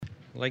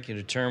I'd like you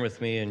to turn with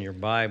me in your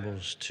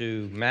Bibles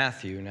to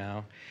Matthew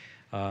now.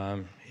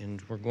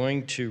 And we're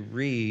going to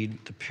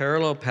read the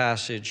parallel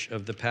passage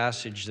of the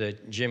passage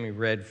that Jimmy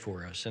read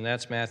for us, and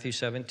that's Matthew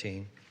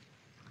 17.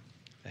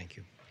 Thank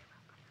you.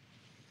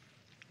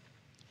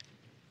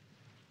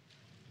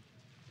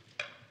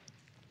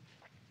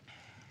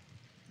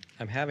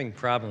 I'm having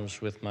problems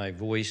with my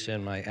voice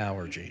and my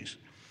allergies.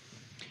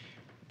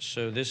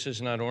 So this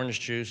is not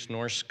orange juice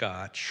nor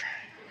scotch.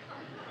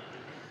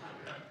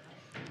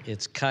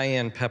 It's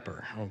cayenne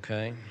pepper,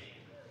 okay?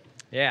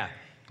 Yeah,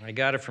 I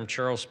got it from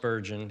Charles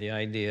Spurgeon, the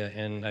idea,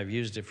 and I've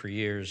used it for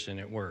years, and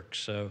it works.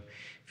 So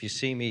if you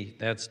see me,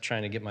 that's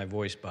trying to get my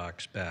voice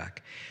box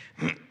back.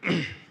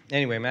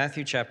 Anyway,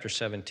 Matthew chapter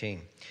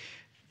 17.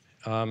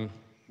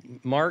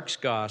 Mark's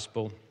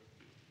gospel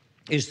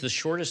is the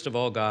shortest of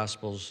all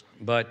gospels,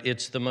 but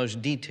it's the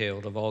most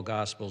detailed of all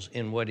gospels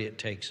in what it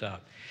takes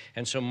up.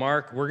 And so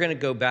Mark, we're going to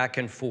go back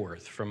and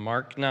forth from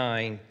Mark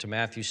 9 to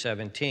Matthew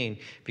 17,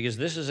 because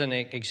this is an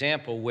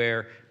example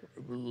where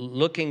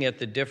looking at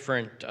the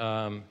different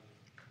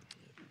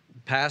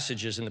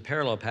passages and the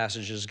parallel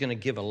passages is going to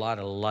give a lot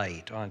of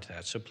light onto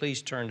that. So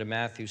please turn to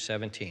Matthew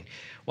 17.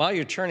 While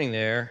you're turning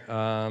there,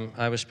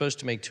 I was supposed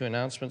to make two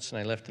announcements, and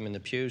I left them in the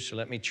pew, so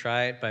let me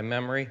try it by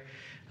memory.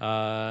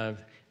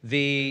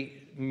 The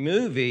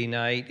movie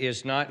night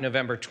is not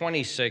November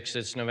 26th,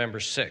 it's November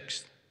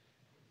 6th,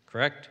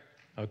 correct?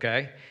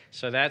 Okay,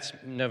 so that's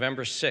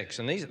November 6th,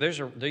 and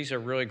these are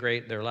really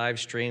great. They're live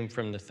streamed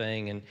from the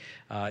thing in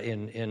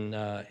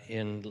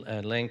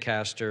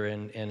Lancaster,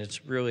 and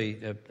it's really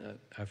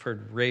I've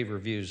heard rave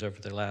reviews over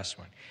the last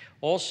one.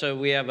 Also,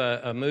 we have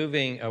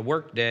a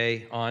work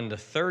day on the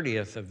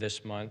 30th of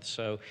this month.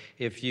 So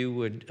if you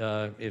would,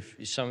 if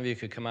some of you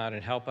could come out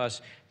and help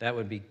us, that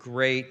would be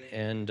great.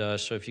 And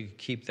so if you could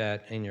keep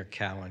that in your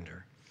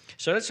calendar.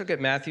 So let's look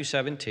at Matthew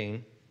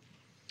 17,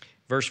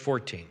 verse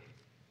 14.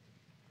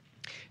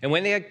 And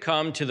when they had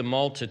come to the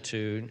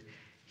multitude,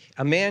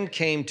 a man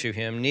came to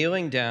him,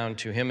 kneeling down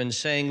to him and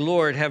saying,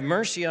 Lord, have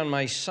mercy on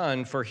my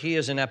son, for he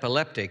is an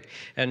epileptic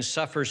and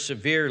suffers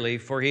severely,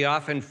 for he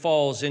often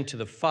falls into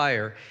the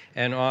fire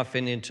and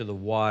often into the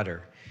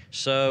water.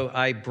 So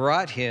I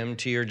brought him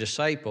to your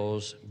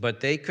disciples, but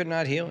they could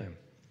not heal him,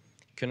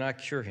 could not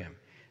cure him.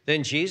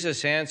 Then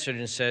Jesus answered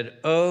and said,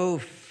 O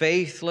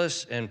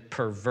faithless and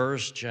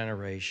perverse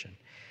generation,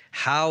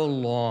 how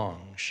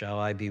long shall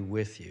I be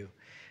with you?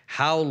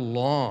 How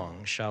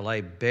long shall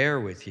I bear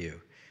with you?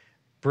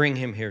 Bring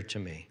him here to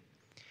me.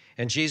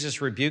 And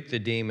Jesus rebuked the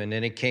demon,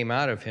 and it came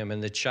out of him,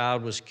 and the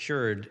child was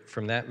cured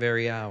from that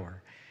very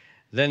hour.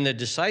 Then the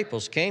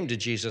disciples came to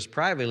Jesus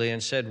privately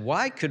and said,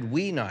 Why could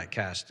we not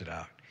cast it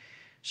out?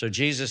 So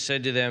Jesus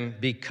said to them,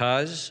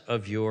 Because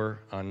of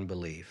your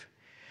unbelief.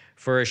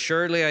 For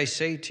assuredly I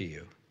say to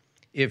you,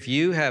 if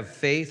you have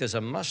faith as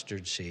a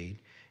mustard seed,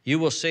 you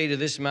will say to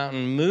this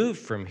mountain, move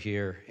from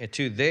here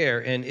to there,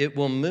 and it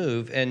will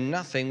move, and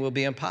nothing will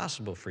be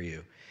impossible for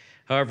you.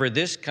 However,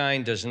 this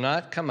kind does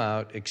not come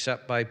out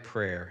except by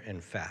prayer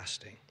and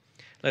fasting.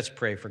 Let's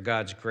pray for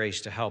God's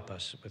grace to help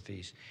us with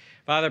these.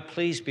 Father,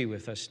 please be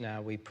with us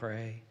now, we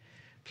pray.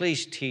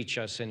 Please teach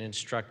us and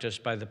instruct us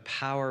by the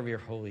power of your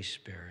Holy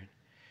Spirit.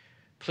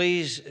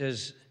 Please,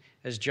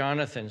 as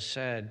Jonathan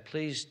said,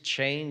 please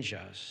change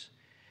us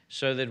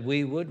so that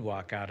we would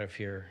walk out of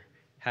here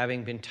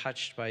having been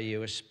touched by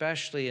you,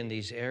 especially in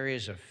these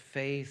areas of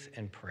faith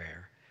and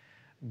prayer.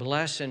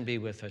 Bless and be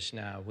with us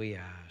now, we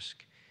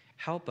ask.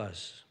 Help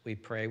us, we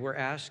pray. We're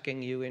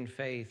asking you in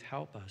faith,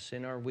 help us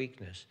in our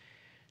weakness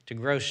to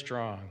grow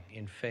strong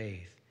in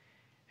faith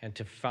and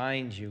to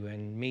find you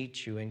and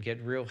meet you and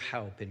get real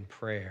help in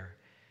prayer.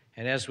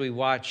 And as we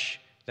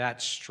watch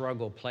that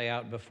struggle play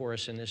out before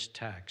us in this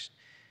text,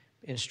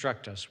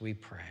 instruct us, we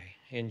pray.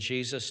 In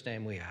Jesus'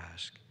 name we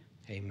ask,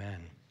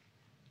 amen.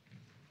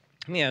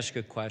 Let me ask you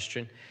a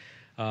question,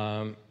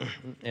 and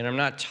I'm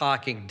not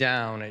talking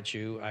down at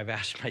you. I've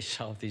asked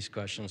myself these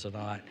questions a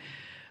lot.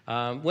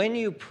 When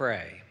you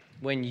pray,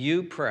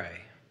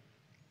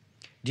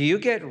 do you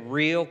get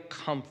real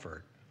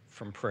comfort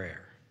from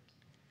prayer?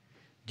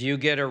 Do you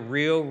get a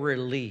real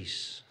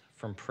release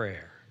from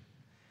prayer?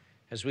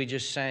 As we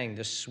just sang,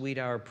 the sweet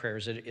hour prayer,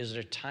 is it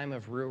a time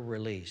of real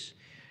release?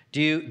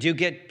 Do you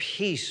get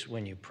peace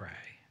when you pray?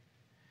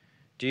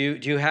 Do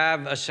you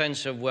have a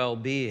sense of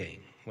well-being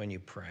when you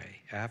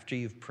pray, after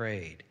you've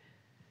prayed?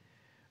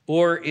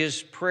 Or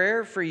is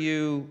prayer for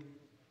you,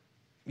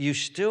 you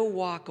still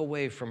walk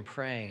away from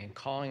praying and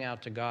calling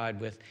out to God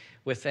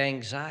with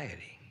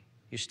anxiety?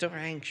 You're still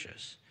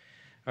anxious.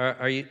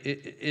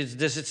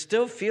 Does it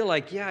still feel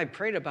like, yeah, I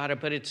prayed about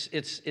it, but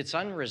it's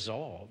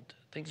unresolved?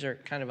 Things are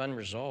kind of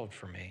unresolved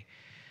for me.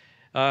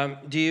 Are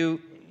you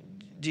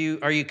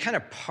kind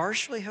of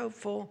partially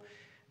hopeful,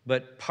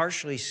 but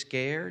partially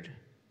scared?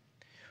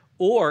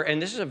 Or,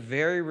 and this is a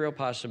very real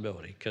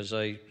possibility, because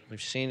I've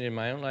seen it in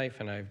my own life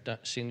and I've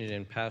seen it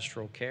in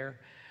pastoral care.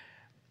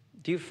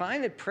 Do you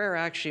find that prayer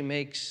actually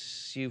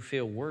makes you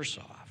feel worse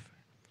off?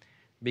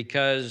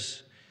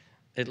 Because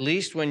at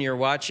least when you're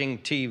watching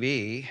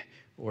TV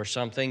or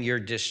something, you're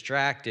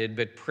distracted,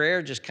 but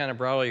prayer just kind of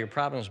brought all your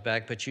problems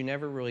back, but you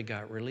never really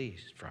got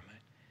released from it.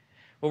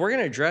 Well, we're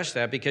going to address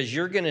that because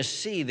you're going to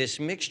see this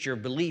mixture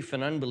of belief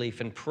and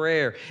unbelief and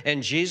prayer,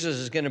 and Jesus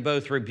is going to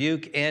both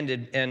rebuke and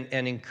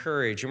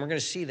encourage, and we're going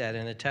to see that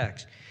in the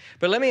text.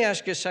 But let me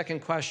ask you a second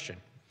question.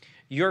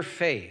 Your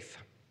faith.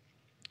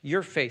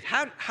 Your faith.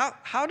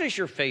 How does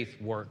your faith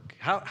work?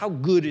 How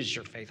good is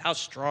your faith? How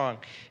strong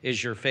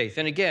is your faith?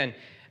 And again,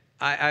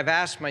 I've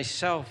asked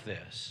myself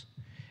this.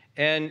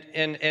 And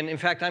in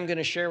fact, I'm going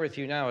to share with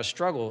you now a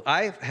struggle.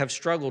 I have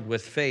struggled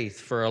with faith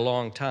for a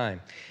long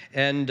time,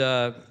 and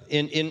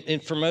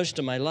for most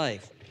of my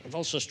life. I've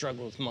also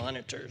struggled with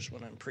monitors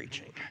when I'm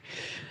preaching.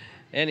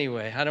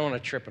 Anyway, I don't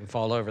want to trip and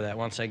fall over that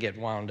once I get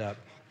wound up.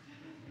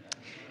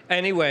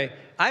 Anyway,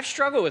 I've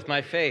struggled with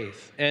my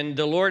faith, and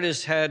the Lord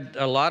has had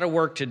a lot of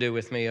work to do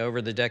with me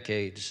over the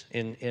decades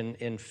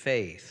in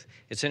faith.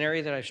 It's an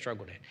area that I've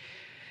struggled in.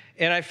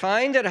 And I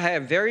find that I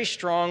have very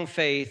strong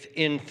faith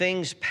in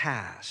things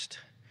past,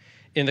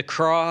 in the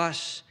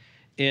cross,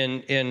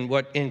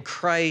 in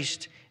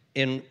Christ,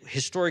 in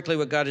historically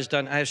what God has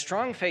done. I have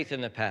strong faith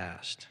in the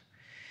past.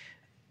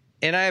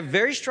 And I have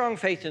very strong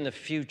faith in the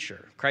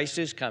future. Christ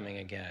is coming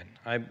again.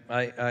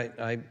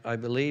 I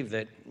believe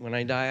that when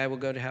I die, I will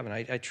go to heaven.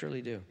 I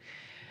truly do.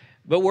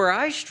 But where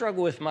I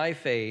struggle with my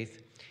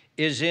faith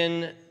is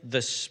in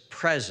the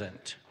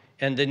present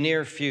and the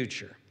near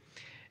future.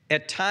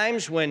 At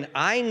times when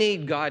I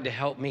need God to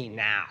help me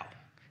now,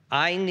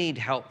 I need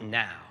help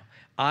now.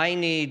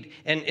 And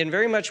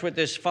very much what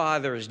this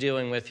father is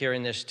dealing with here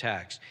in this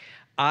text.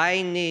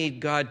 I need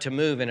God to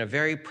move in a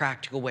very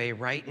practical way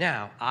right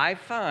now. I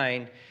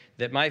find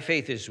that my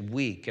faith is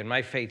weak and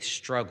my faith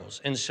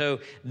struggles. And so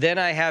then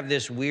I have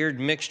this weird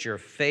mixture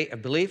of faith,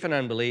 of belief and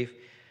unbelief.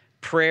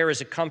 Prayer is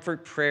a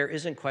comfort. Prayer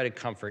isn't quite a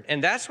comfort.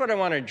 And that's what I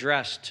want to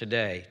address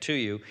today to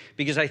you,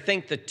 because I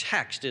think the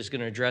text is going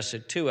to address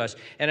it to us.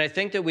 And I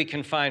think that we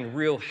can find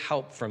real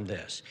help from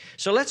this.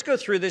 So let's go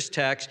through this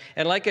text.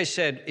 And like I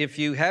said, if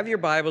you have your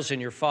Bibles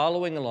and you're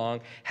following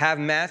along, have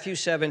Matthew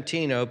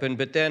 17 open,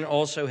 but then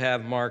also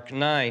have Mark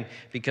 9,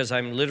 because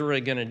I'm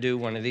literally going to do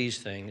one of these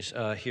things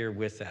here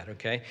with that,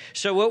 okay?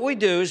 So what we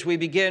do is we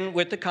begin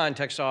with the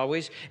context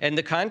always. And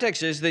the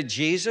context is that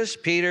Jesus,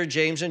 Peter,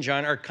 James, and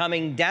John are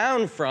coming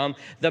down from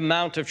the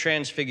Mount of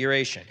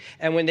Transfiguration.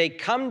 And when they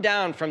come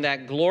down from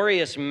that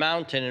glorious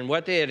mountain and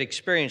what they had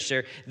experienced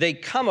there, they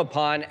come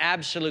upon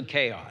absolute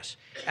chaos.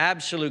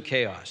 Absolute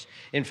chaos.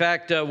 In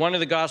fact, one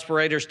of the gospel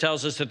writers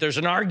tells us that there's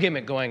an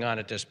argument going on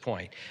at this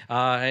point,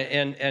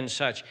 and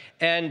such.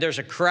 And there's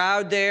a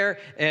crowd there,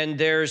 and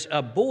there's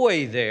a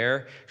boy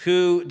there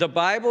who the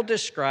Bible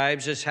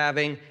describes as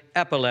having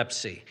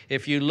epilepsy.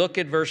 If you look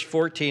at verse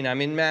 14, I'm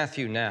in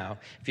Matthew now.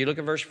 If you look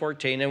at verse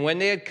 14, and when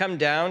they had come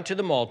down to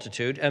the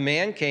multitude, a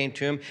man came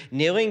to him,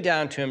 kneeling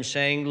down to him,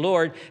 saying,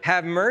 Lord,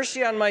 have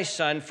mercy on my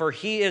son, for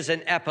he is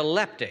an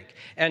epileptic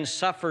and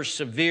suffers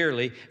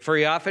severely, for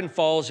he often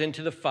falls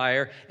into the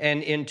fire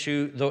and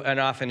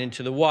often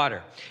into the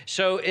water.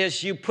 So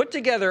as you put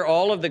together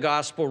all of the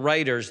gospel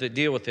writers that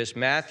deal with this,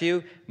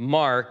 Matthew,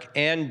 Mark,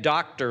 and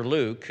Dr.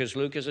 Luke, because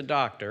Luke is a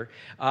doctor,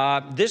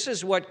 this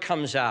is what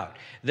comes out,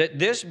 that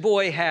this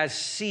boy has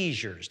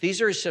seizures.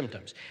 These are his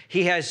symptoms.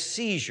 He has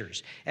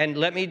seizures. And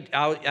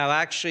I'll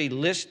actually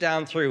list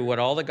down through what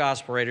all the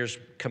gospel writers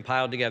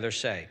compiled together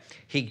say.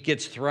 He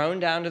gets thrown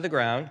down to the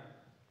ground.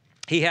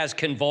 He has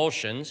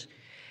convulsions.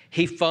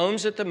 He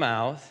foams at the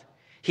mouth.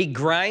 He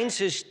grinds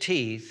his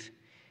teeth.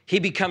 He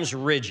becomes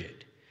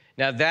rigid.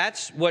 Now,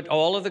 that's what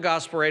all of the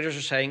gospel writers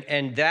are saying,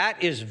 and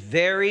that is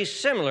very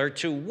similar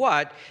to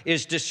what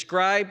is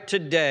described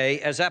today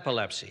as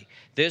epilepsy.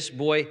 This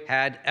boy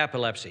had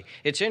epilepsy.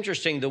 It's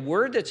interesting, the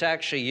word that's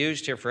actually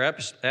used here for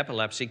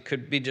epilepsy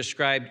could be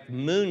described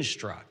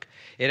moonstruck.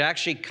 It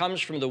actually comes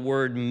from the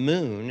word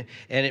moon,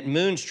 and it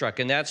moonstruck,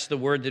 and that's the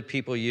word that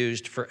people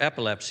used for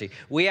epilepsy.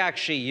 We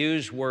actually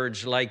use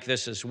words like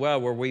this as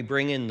well, where we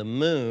bring in the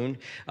moon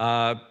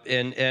and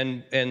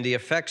the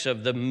effects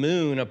of the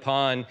moon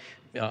upon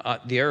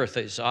the earth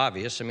is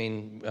obvious. I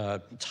mean,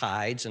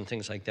 tides and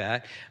things like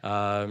that.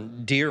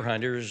 Deer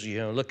hunters,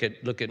 look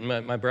at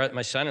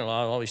my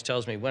son-in-law always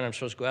tells me when I'm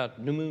supposed to go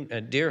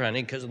out deer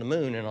hunting because of the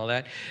moon and all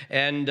that.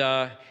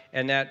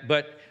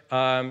 But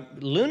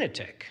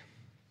lunatic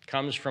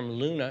comes from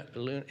luna,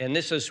 and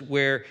this is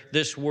where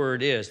this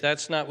word is.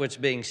 That's not what's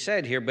being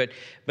said here, but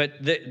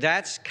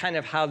that's kind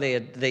of how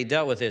they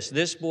dealt with this.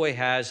 This boy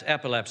has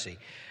epilepsy.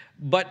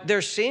 But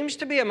there seems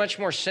to be a much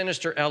more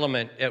sinister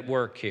element at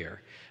work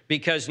here,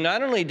 because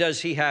not only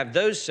does he have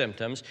those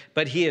symptoms,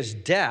 but he is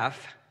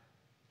deaf,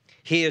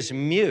 he is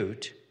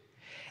mute,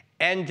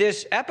 and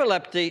this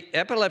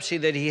epilepsy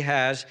that he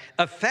has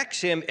affects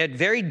him at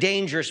very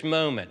dangerous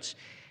moments.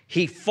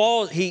 He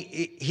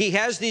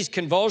has these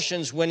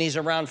convulsions when he's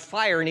around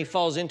fire and he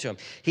falls into them.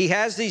 He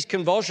has these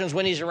convulsions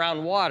when he's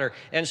around water,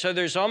 and so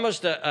there's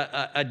almost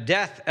a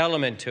death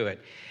element to it.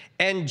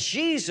 And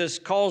Jesus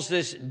calls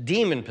this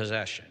demon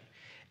possession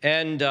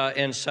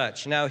and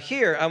such. Now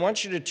here, I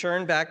want you to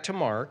turn back to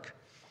Mark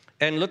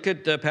and look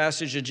at the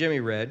passage that Jimmy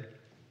read.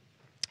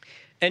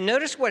 And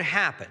notice what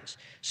happens.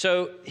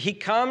 So he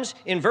comes,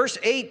 in verse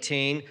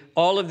 18,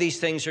 all of these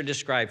things are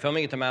described,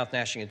 foaming at the mouth,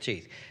 gnashing of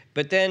teeth.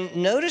 But then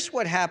notice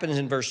what happens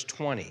in verse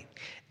 20.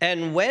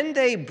 And when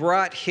they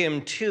brought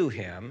him to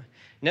him,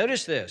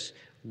 notice this,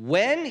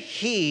 when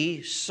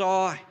he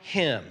saw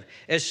him,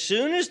 as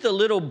soon as the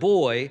little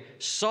boy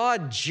saw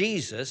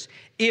Jesus,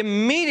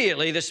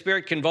 immediately the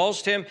spirit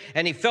convulsed him,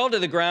 and he fell to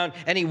the ground,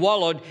 and he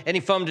wallowed, and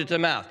he foamed at the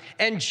mouth.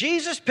 And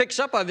Jesus picks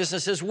up on this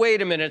and says,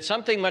 wait a minute,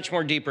 something much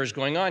more deeper is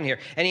going on here.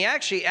 And he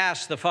actually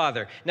asks the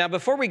Father. Now,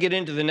 before we get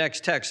into the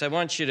next text, I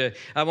want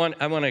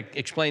to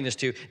explain this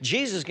to you.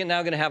 Jesus is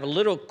now going to have a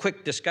little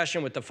quick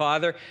discussion with the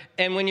Father.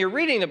 And when you're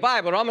reading the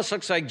Bible, it almost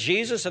looks like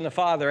Jesus and the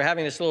Father are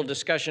having this little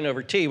discussion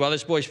over tea while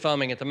this boy's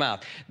foaming at the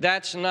mouth.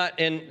 That's not,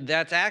 and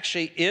that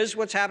actually is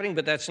what's happening,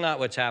 but that's not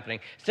what's happening.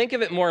 Think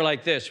of it more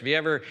like this. Have you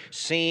ever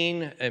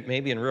seen,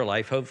 maybe in real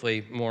life,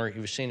 hopefully more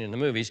you've seen in the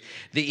movies,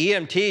 the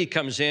EMT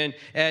comes in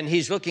and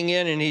he's looking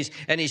in and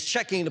he's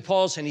checking the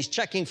pulse and he's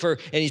checking and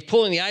he's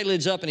pulling the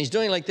eyelids up and he's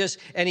doing like this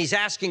and he's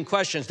asking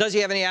questions. Does he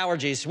have any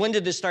allergies? When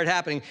did this start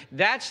happening?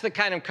 That's the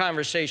kind of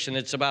conversation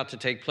that's about to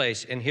take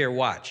place. And here,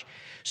 watch.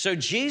 So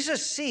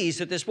Jesus sees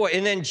that this boy,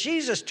 and then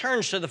Jesus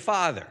turns to the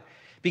Father,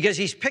 because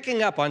he's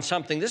picking up on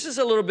something. This is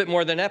a little bit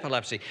more than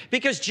epilepsy,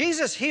 because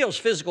Jesus heals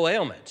physical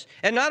ailments,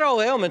 and not all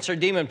ailments are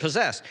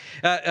demon-possessed.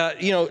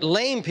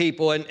 Lame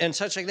people and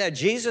such like that.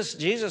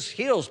 Jesus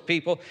heals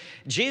people.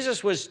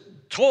 Jesus was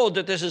told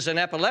that this is an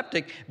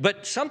epileptic,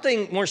 but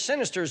something more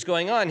sinister is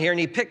going on here, and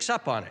he picks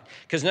up on it.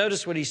 Because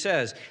notice what he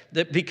says,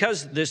 that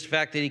because this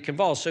fact that he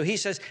convulsed. So he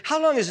says, how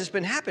long has this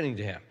been happening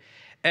to him?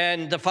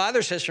 And the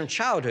Father says from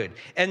childhood.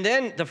 And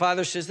then the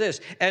Father says this,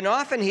 and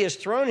often he has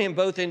thrown him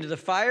both into the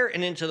fire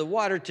and into the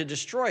water to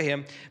destroy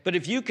him. But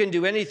if you can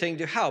do anything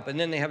to help, and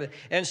then they have it.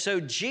 And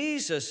so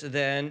Jesus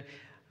then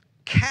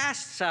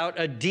casts out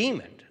a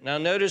demon. Now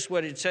notice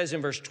what it says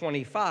in verse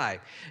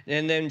 25.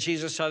 And then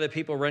Jesus saw the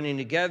people running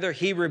together.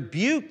 He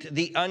rebuked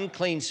the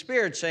unclean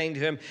spirit, saying to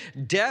him,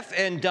 deaf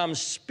and dumb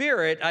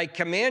spirit, I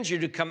command you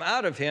to come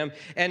out of him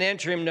and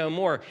enter him no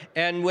more.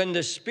 And when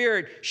the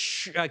spirit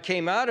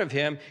came out of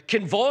him,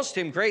 convulsed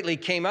him greatly,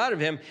 came out of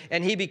him,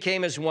 and he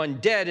became as one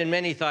dead, and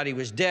many thought he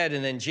was dead.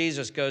 And then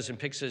Jesus goes and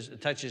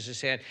touches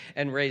his hand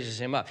and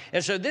raises him up.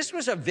 And so this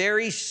was a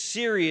very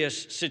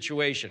serious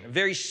situation, a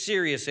very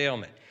serious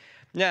ailment.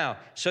 Now,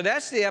 so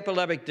that's the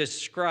epileptic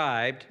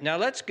described. Now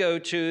let's go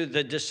to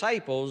the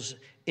disciples'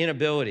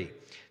 inability.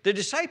 The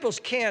disciples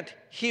can't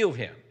heal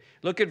him.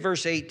 Look at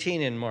verse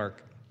 18 in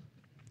Mark.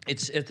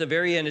 It's at the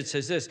very end, it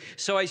says this,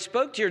 so I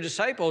spoke to your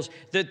disciples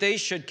that they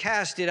should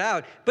cast it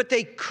out, but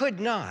they could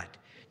not.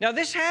 Now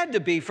this had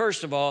to be,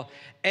 first of all,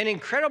 an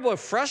incredible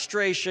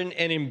frustration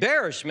and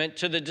embarrassment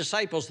to the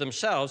disciples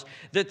themselves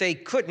that they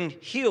couldn't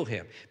heal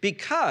him,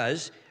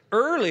 because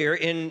earlier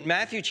in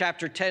Matthew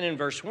chapter 10 and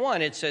verse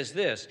 1, it says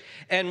this,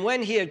 and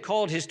when he had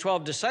called his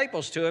 12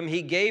 disciples to him,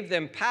 he gave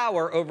them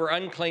power over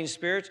unclean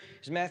spirits.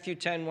 Is Matthew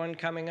 10:1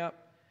 coming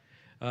up?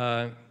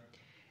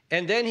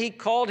 And then he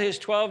called his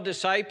 12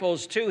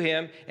 disciples to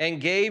him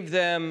and gave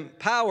them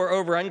power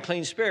over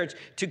unclean spirits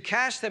to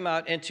cast them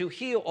out and to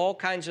heal all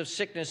kinds of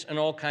sickness and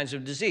all kinds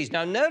of disease.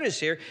 Now notice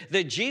here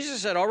that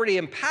Jesus had already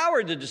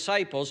empowered the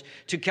disciples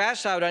to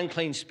cast out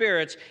unclean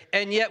spirits,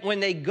 and yet when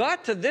they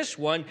got to this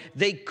one,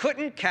 they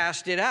couldn't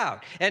cast it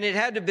out. And it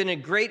had to have been a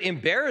great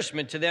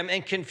embarrassment to them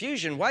and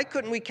confusion. Why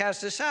couldn't we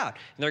cast this out?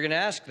 And they're going to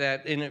ask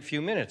that in a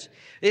few minutes.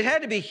 It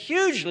had to be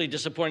hugely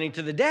disappointing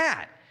to the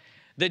dad.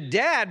 The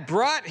dad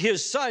brought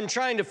his son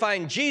trying to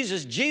find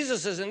Jesus.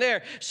 Jesus isn't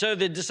there. So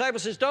the disciple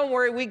says, don't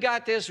worry, we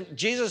got this.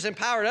 Jesus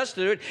empowered us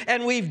to do it,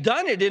 and we've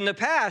done it in the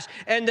past.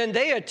 And then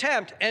they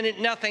attempt, and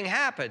nothing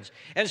happens.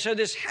 And so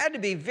this had to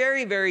be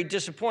very, very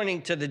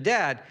disappointing to the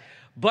dad.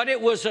 But it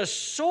was a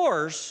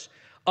source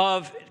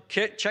of,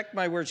 check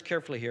my words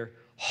carefully here,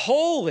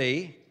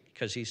 holy,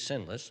 because he's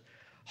sinless,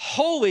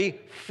 holy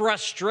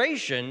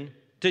frustration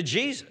to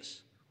Jesus.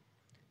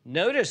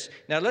 Notice,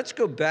 now let's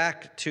go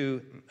back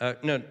to,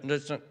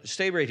 let's not,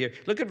 stay right here.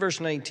 Look at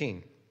verse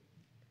 19.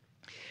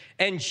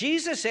 And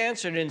Jesus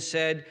answered and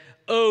said,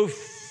 O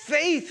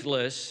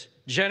faithless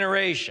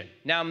generation.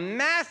 Now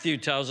Matthew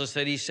tells us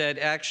that he said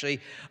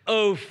actually,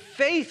 O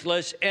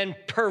faithless and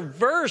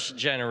perverse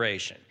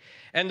generation.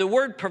 And the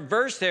word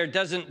perverse there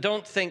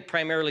don't think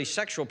primarily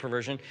sexual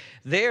perversion.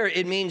 There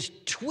it means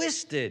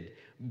twisted,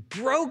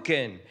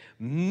 broken,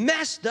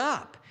 messed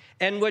up.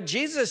 And what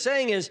Jesus is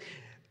saying is,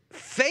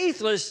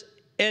 faithless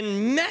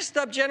and messed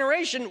up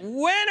generation,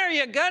 when are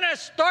you gonna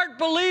start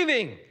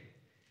believing?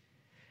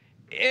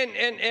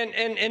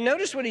 And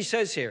notice what he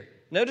says here.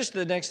 Notice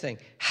the next thing.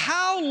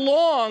 How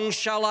long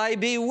shall I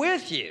be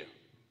with you?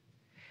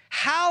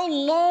 How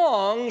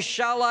long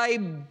shall I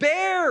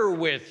bear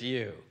with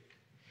you?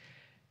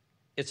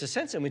 It's a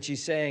sense in which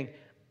he's saying,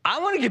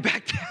 I want to get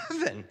back to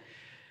heaven.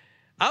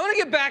 I want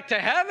to get back to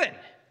heaven.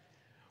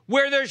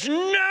 where there's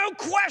no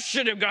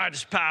question of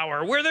God's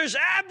power, where there's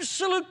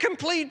absolute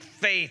complete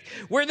faith,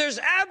 where there's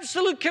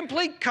absolute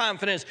complete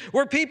confidence,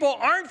 where people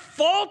aren't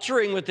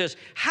faltering with this.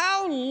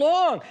 How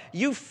long,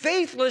 you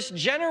faithless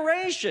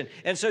generation?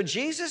 And so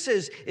Jesus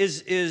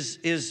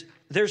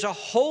there's a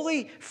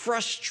holy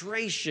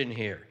frustration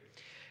here.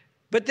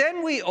 But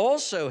then we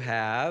also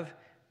have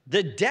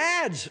the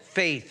dad's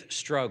faith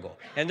struggle.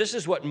 And this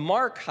is what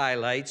Mark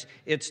highlights.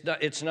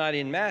 It's not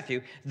in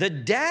Matthew. The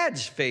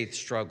dad's faith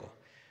struggle.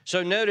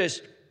 So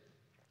notice,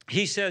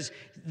 he says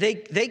they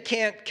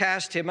can't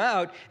cast him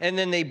out, and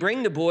then they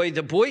bring the boy.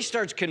 The boy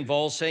starts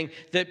convulsing.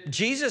 That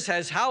Jesus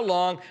has how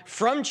long?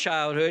 From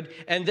childhood.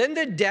 And then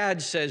the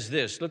dad says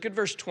this. Look at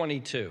verse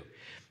 22.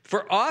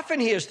 For often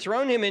he has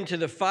thrown him into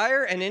the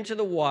fire and into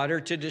the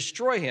water to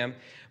destroy him.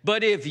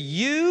 But if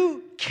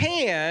you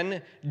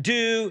can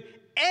do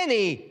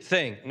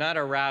anything, not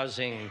a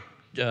rousing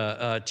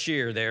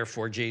cheer there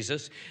for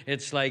Jesus.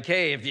 It's like,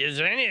 hey, if there's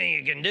anything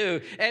you can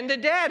do. And the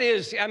dad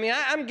is, I'm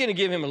going to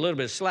give him a little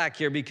bit of slack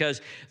here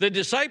because the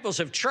disciples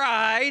have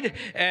tried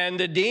and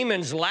the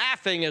demon's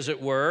laughing, as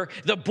it were.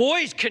 The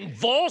boy's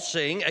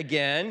convulsing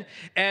again.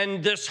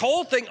 And this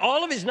whole thing,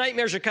 all of his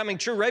nightmares are coming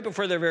true right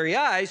before their very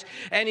eyes.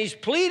 And he's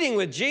pleading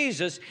with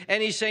Jesus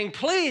and he's saying,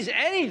 please,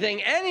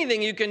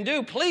 anything you can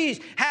do,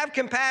 please have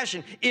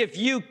compassion. If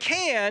you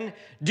can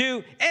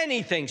do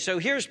anything. So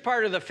here's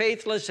part of the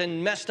faithless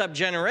and messed up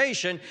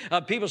generation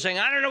of people saying,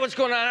 I don't know what's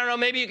going on. I don't know.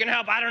 Maybe you can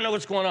help. I don't know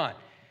what's going on.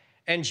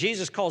 And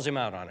Jesus calls him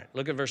out on it.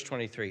 Look at verse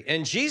 23.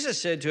 And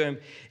Jesus said to him,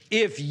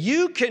 if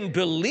you can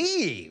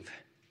believe,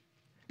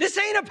 this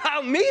ain't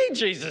about me,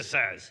 Jesus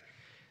says.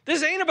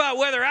 This ain't about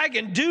whether I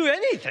can do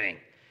anything.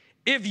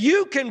 If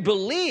you can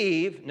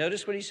believe,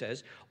 notice what he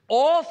says,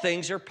 all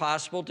things are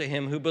possible to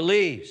him who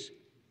believes.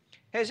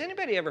 Has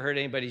anybody ever heard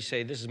anybody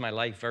say, this is my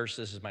life verse,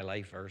 this is my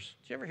life verse?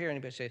 Did you ever hear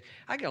anybody say,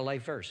 I got a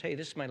life verse. Hey,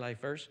 this is my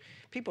life verse.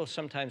 People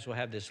sometimes will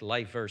have this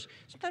life verse.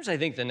 Sometimes I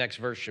think the next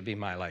verse should be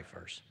my life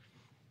verse.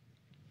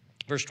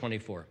 Verse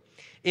 24.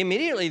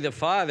 Immediately the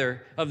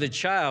father of the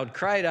child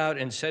cried out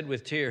and said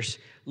with tears,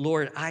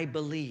 Lord, I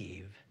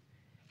believe.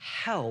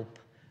 Help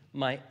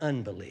my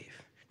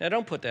unbelief. Now,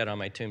 don't put that on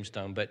my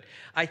tombstone, but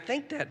I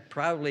think that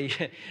probably,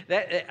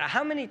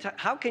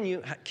 how can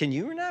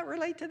you not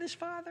relate to this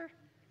father?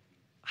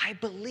 I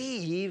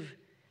believe,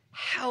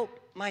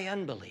 help my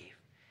unbelief.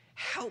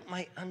 Help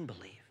my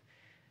unbelief.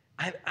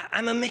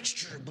 I'm a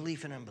mixture of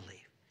belief and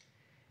unbelief.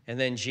 And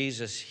then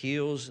Jesus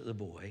heals the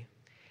boy.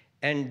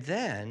 And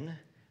then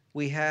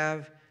we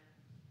have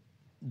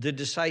the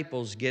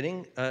disciples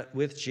getting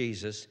with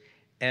Jesus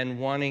and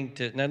wanting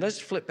to, now let's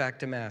flip back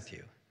to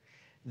Matthew.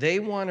 They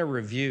want to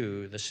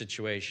review the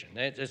situation.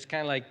 It's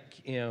kind of like,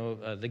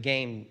 the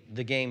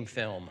game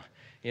film.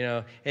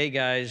 Hey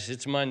guys,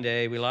 it's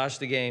Monday, we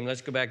lost the game,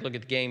 let's go back, look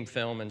at the game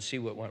film and see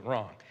what went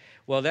wrong.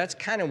 Well, that's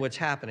kind of what's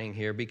happening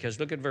here because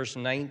look at verse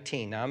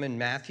 19. Now I'm in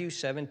Matthew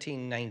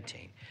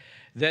 17:19.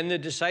 Then the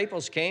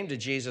disciples came to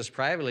Jesus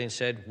privately and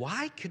said,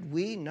 why could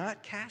we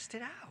not cast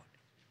it out?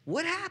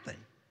 What happened?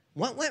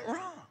 What went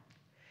wrong?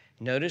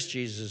 Notice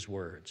Jesus'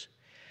 words.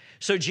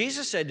 So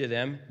Jesus said to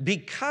them,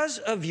 because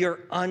of your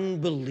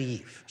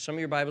unbelief. Some of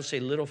your Bibles say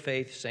little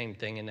faith, same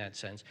thing in that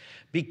sense.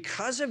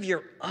 Because of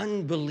your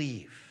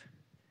unbelief.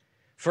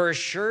 For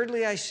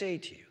assuredly I say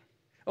to you.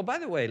 Oh, by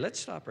the way, let's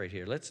stop right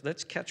here.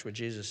 Let's catch what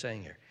Jesus is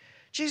saying here.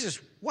 Jesus,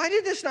 why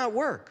did this not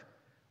work?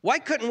 Why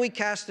couldn't we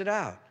cast it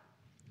out?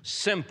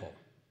 Simple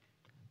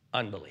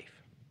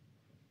unbelief.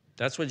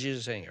 That's what Jesus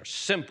is saying here.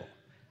 Simple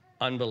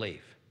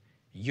unbelief.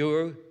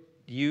 You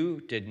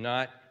did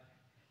not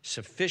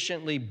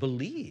sufficiently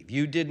believe.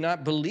 You did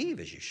not believe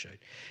as you should.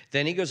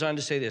 Then he goes on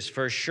to say this,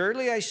 for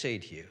assuredly I say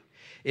to you,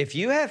 if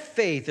you have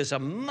faith as a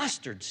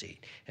mustard seed,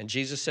 and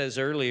Jesus says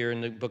earlier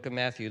in the book of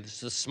Matthew, this is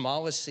the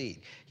smallest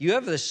seed. You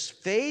have this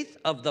faith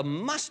of the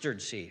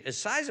mustard seed, the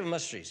size of a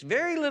mustard seed,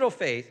 very little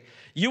faith.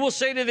 You will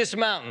say to this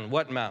mountain,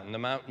 what mountain? The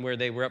mountain where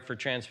they were up for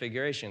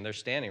transfiguration. They're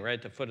standing right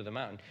at the foot of the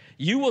mountain.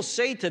 You will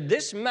say to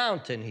this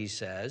mountain, he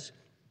says,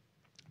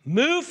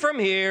 move from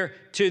here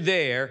to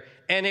there,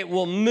 and it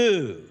will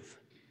move.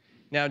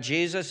 Now,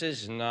 Jesus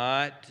is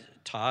not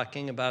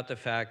talking about the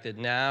fact that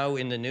now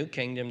in the new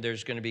kingdom,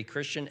 there's going to be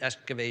Christian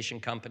excavation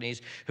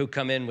companies who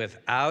come in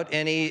without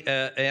any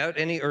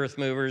earth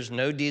movers,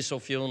 no diesel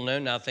fuel, no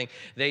nothing.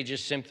 They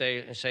just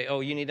simply say,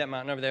 oh, you need that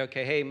mountain over there?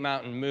 Okay, hey,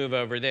 mountain, move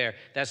over there.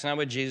 That's not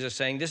what Jesus is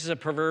saying. This is a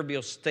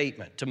proverbial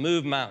statement, to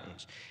move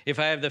mountains. If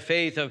I have the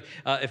faith of,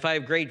 if I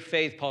have great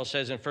faith, Paul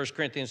says in 1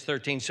 Corinthians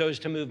 13, so as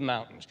to move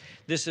mountains.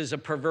 This is a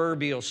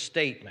proverbial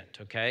statement,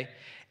 okay?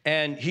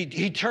 And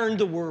he turned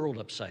the world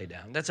upside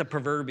down. That's a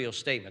proverbial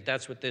statement.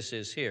 That's what this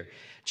is here.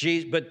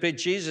 But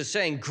Jesus is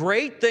saying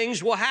great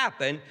things will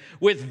happen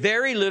with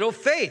very little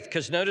faith.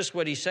 Because notice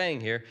what he's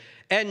saying here.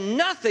 And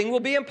nothing will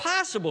be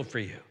impossible for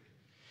you.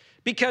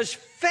 Because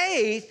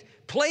faith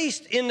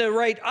placed in the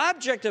right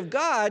object of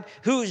God,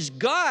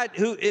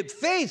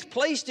 faith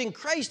placed in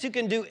Christ who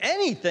can do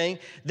anything,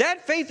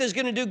 that faith is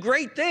going to do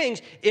great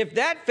things if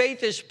that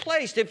faith is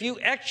placed, if you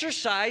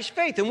exercise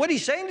faith. And what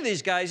he's saying to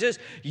these guys is,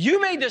 you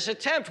made this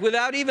attempt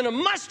without even a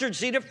mustard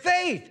seed of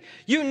faith.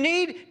 You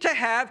need to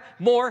have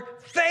more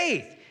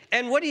faith.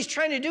 And what he's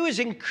trying to do is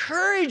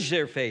encourage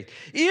their faith.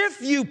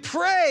 If you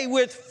pray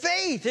with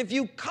faith, if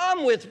you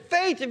come with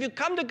faith, if you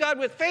come to God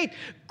with faith,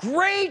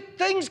 great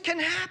things can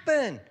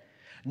happen.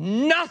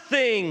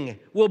 Nothing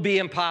will be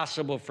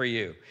impossible for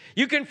you.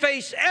 You can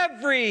face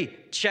every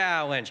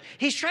challenge.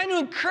 He's trying to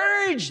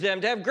encourage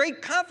them to have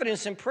great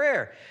confidence in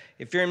prayer.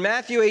 If you're in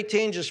Matthew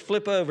 18, just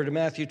flip over to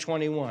Matthew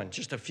 21,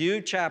 just a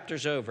few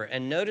chapters over,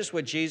 and notice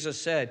what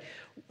Jesus said.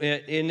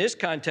 In this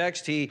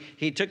context, he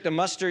took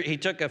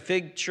a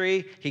fig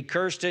tree, he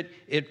cursed it,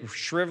 it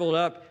shriveled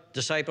up,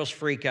 disciples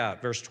freak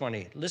out. Verse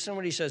 20. Listen to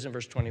what he says in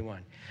verse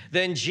 21.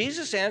 Then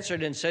Jesus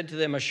answered and said to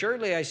them,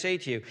 assuredly I say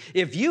to you,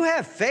 if you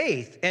have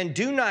faith and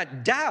do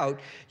not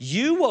doubt,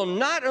 you will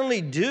not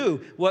only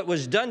do what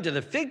was done to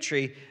the fig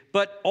tree,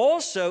 but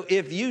also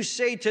if you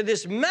say to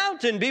this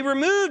mountain, be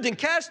removed and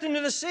cast into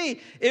the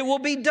sea, it will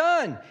be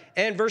done.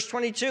 And verse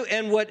 22,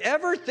 and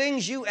whatever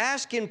things you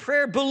ask in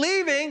prayer,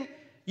 believing,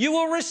 you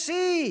will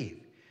receive.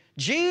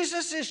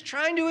 Jesus is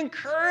trying to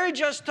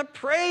encourage us to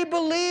pray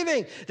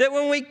believing, that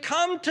when we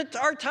come to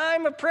our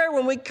time of prayer,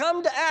 when we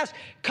come to ask,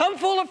 come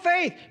full of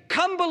faith,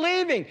 come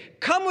believing,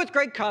 come with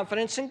great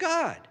confidence in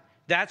God.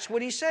 That's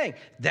what he's saying.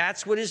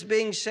 That's what is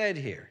being said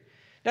here.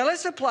 Now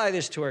let's apply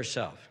this to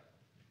ourselves.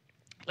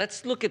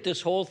 Let's look at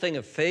this whole thing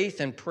of faith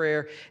and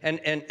prayer and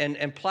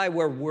apply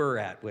where we're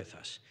at with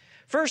us.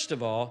 First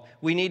of all,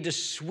 we need to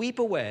sweep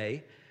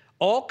away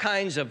all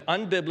kinds of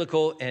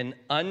unbiblical and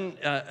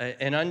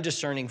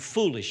undiscerning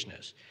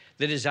foolishness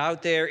that is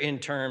out there in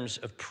terms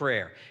of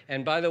prayer.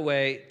 And by the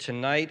way,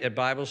 tonight at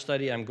Bible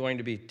study, I'm going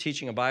to be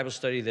teaching a Bible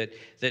study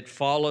that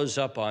follows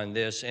up on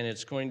this, and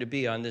it's going to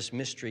be on this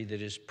mystery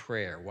that is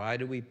prayer. Why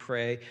do we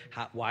pray?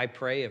 Why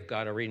pray if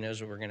God already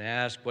knows what we're going to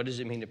ask? What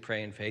does it mean to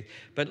pray in faith?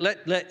 But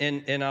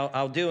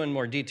I'll do in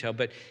more detail.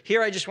 But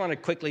here I just want to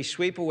quickly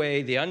sweep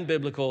away the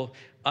unbiblical,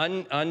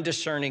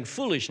 undiscerning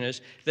foolishness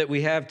that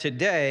we have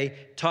today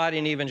taught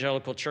in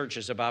evangelical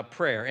churches about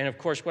prayer. And of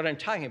course, what I'm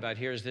talking about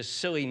here is this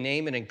silly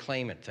name it and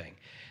claim it thing.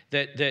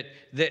 That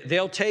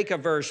they'll take a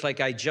verse like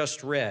I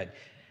just read,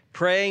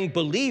 praying,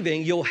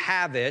 believing you'll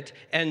have it,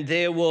 and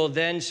they will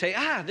then say,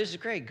 this is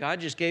great. God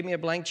just gave me a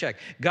blank check.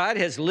 God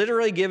has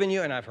literally given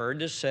you, and I've heard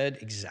this said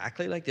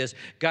exactly like this,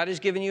 God has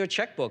given you a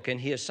checkbook, and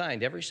he has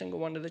signed every single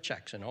one of the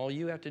checks, and all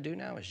you have to do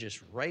now is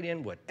just write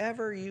in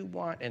whatever you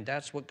want, and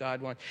that's what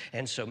God wants.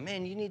 And so,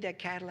 man, you need that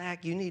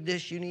Cadillac, you need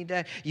this, you need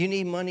that, you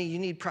need money, you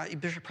need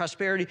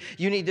prosperity,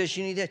 you need this,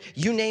 you need that.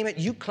 You name it,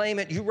 you claim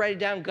it, you write it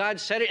down, God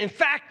said it. In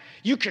fact,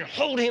 you can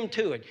hold him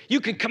to it.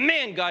 You can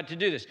command God to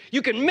do this.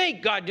 You can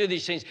make God do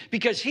these things,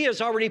 because he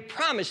has already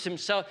promised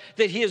himself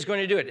that he is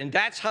going to do it. And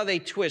that's how they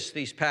twist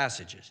these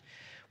passages.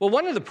 Well,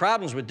 one of the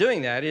problems with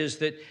doing that is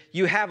that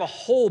you have a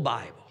whole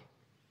Bible.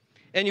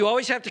 And you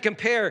always have to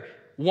compare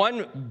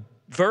one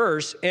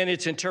verse and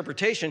its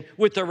interpretation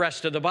with the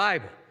rest of the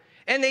Bible.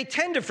 And they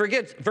tend to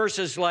forget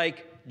verses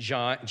like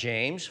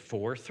James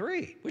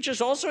 4:3, which is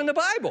also in the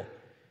Bible.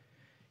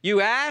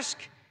 You ask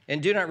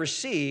and do not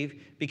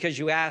receive because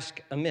you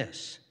ask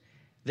amiss,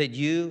 that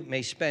you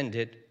may spend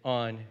it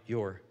on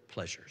your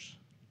pleasures.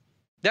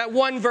 That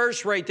one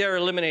verse right there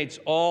eliminates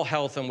all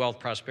health and wealth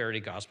prosperity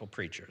gospel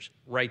preachers,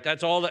 right?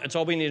 That's all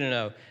we need to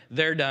know.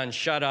 They're done.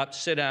 Shut up,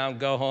 sit down,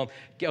 go home,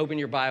 open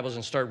your Bibles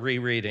and start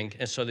rereading,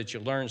 and so that you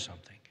learn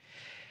something.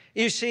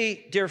 You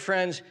see, dear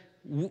friends,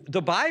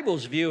 the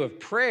Bible's view of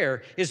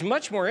prayer is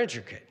much more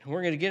intricate.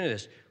 We're going to get into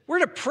this. We're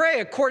to pray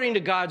according to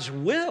God's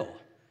will.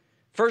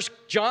 1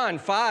 John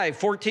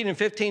 5:14 and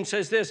 15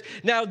 says this,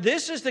 now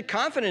this is the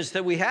confidence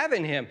that we have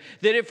in him,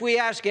 that if we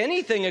ask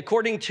anything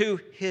according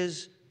to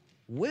his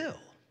will,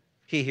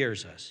 he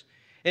hears us.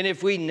 And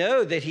if we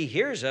know that he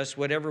hears us,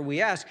 whatever we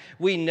ask,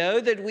 we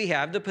know that we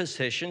have the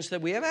petitions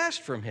that we have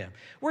asked from him.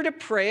 We're to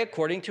pray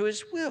according to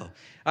his will.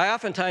 I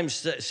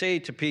oftentimes say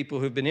to people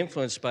who've been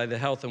influenced by the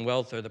health and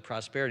wealth or the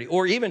prosperity,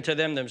 or even to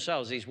them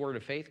themselves, these word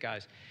of faith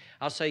guys,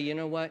 I'll say, you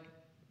know what?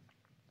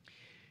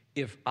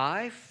 If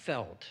I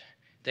felt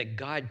that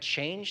God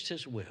changed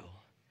his will,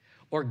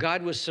 or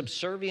God was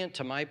subservient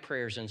to my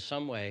prayers in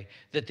some way,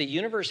 that the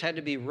universe had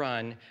to be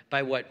run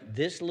by what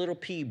this little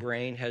pea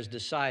brain has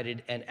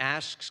decided and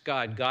asks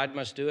God, God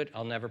must do it,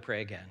 I'll never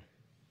pray again.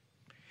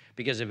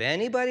 Because if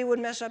anybody would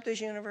mess up this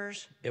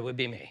universe, it would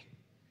be me.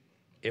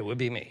 It would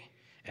be me.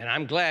 And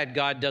I'm glad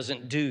God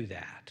doesn't do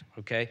that,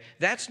 okay?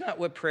 That's not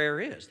what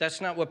prayer is.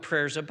 That's not what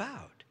prayer's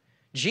about.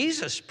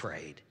 Jesus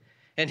prayed,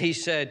 and he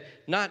said,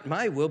 not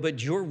my will,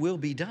 but your will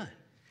be done.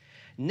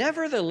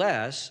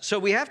 Nevertheless, so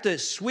we have to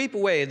sweep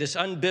away this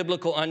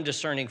unbiblical,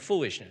 undiscerning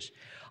foolishness.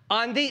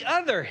 On the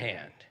other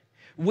hand,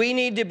 we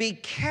need to be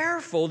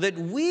careful that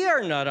we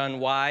are not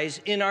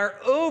unwise in our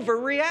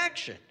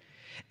overreaction.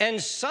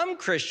 And some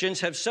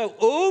Christians have so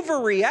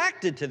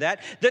overreacted to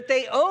that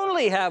they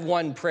only have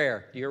one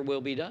prayer, your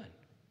will be done.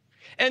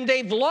 And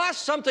they've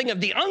lost something of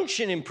the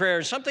unction in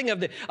prayer, something of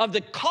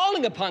the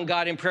calling upon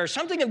God in prayer,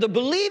 something of the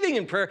believing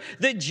in prayer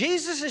that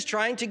Jesus is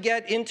trying to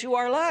get into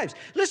our lives.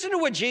 Listen to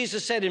what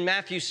Jesus said in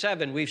Matthew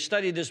 7. We've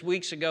studied this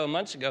weeks ago,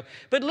 months ago,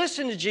 but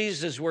listen to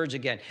Jesus' words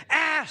again.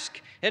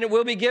 Ask, and it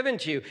will be given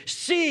to you.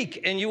 Seek,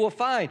 and you will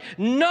find.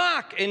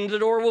 Knock, and the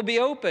door will be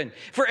open.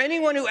 For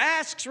anyone who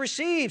asks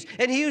receives,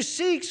 and he who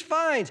seeks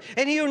finds,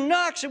 and he who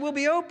knocks, it will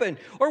be open.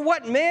 Or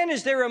what man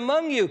is there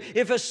among you,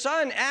 if a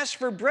son asks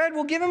for bread,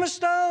 will give him a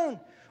stone?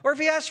 Or if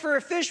he asks for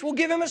a fish, we'll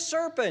give him a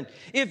serpent.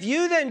 If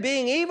you then,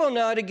 being evil,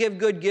 know how to give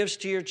good gifts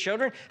to your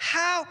children,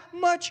 how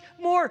much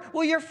more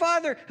will your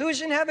Father who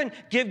is in heaven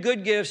give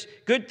good gifts,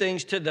 good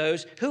things to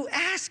those who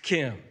ask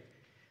him?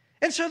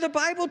 And so the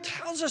Bible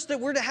tells us that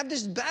we're to have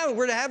this battle.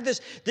 We're to have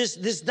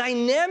this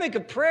dynamic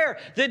of prayer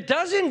that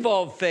does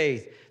involve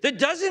faith, that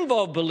does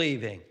involve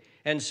believing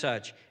and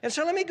such. And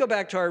so let me go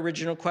back to our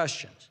original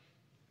questions.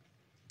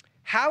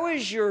 How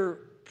is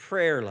your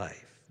prayer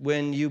life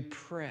when you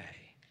pray?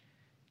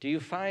 Do you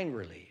find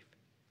relief?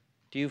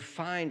 Do you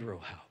find real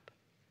help?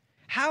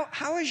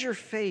 How is your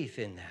faith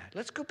in that?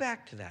 Let's go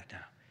back to that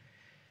now.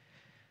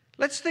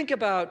 Let's think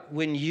about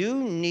when you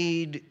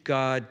need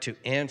God to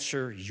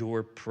answer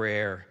your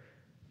prayer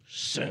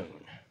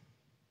soon.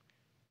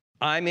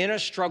 I'm in a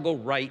struggle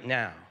right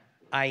now.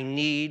 I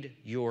need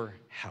your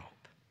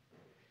help.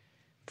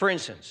 For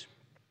instance,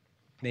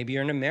 maybe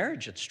you're in a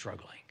marriage that's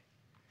struggling,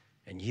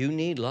 and you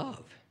need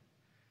love,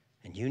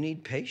 and you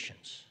need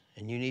patience,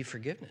 and you need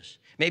forgiveness.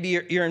 Maybe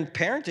you're in a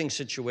parenting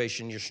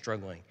situation, you're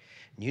struggling.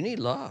 You need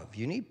love.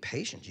 You need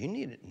patience. You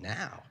need it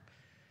now.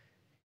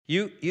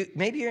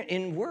 Maybe you're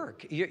in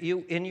work.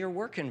 You in your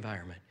work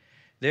environment.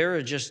 There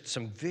are just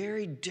some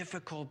very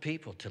difficult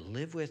people to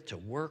live with, to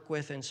work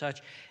with, and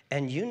such.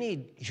 And you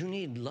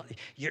need love.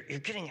 You're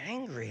getting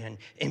angry and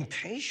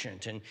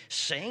impatient and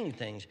saying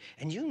things,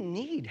 and you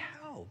need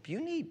help.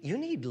 You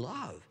need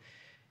love.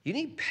 You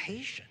need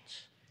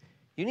patience.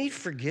 You need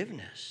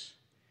forgiveness.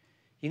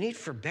 You need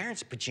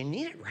forbearance, but you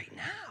need it right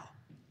now.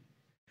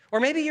 Or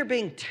maybe you're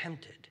being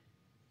tempted.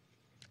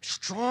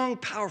 Strong,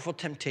 powerful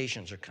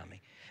temptations are coming.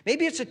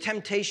 Maybe it's a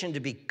temptation to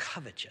be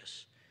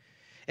covetous.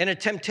 And a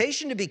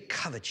temptation to be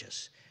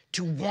covetous,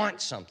 to want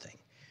something,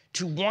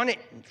 to want it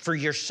for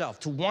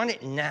yourself, to want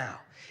it now.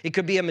 It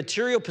could be a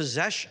material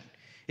possession.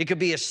 It could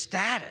be a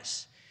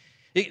status.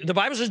 The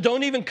Bible says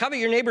don't even covet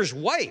your neighbor's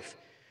wife.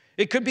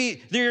 It could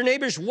be your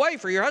neighbor's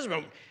wife or your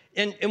husband.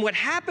 And what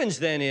happens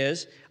then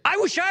is, I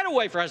wish I had a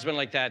wife or husband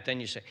like that, then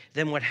you say.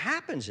 Then what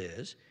happens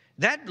is,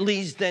 that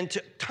leads then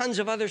to tons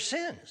of other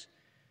sins.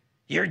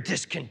 You're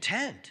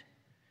discontent.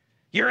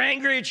 You're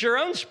angry at your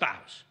own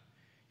spouse.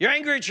 You're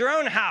angry at your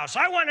own house.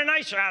 I want a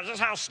nicer house. This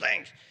house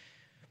stinks.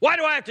 Why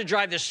do I have to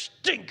drive this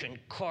stinking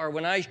car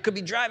when I could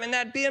be driving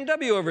that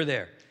BMW over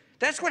there?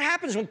 That's what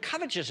happens when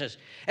covetousness.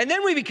 And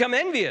then we become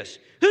envious.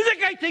 Who does that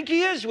guy think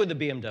he is with a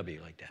BMW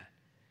like that?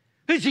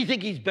 Who does he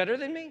think he's better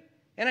than me?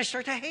 And I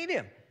start to hate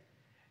him.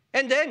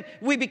 And then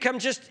we become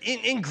just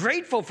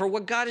ungrateful for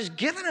what God has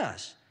given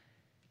us.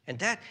 And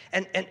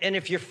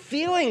if you're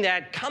feeling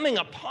that coming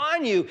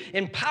upon you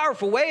in a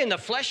powerful way, and the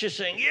flesh is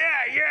saying,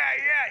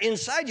 yeah,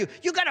 inside you,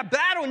 you got a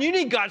battle and you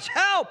need God's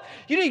help.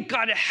 You need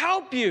God to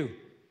help you.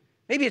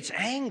 Maybe it's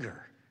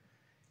anger.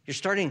 You're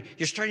starting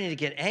to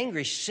get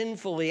angry,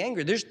 sinfully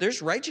angry.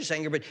 There's righteous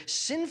anger, but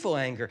sinful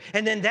anger.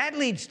 And then that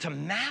leads to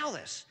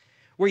malice,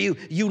 where you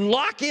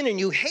lock in and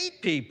you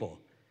hate people.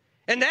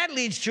 And that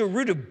leads to a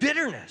root of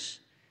bitterness.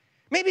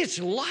 Maybe it's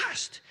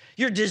lust.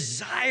 You're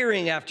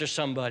desiring after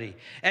somebody.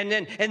 And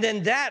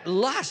then that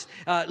lust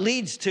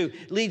leads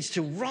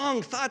to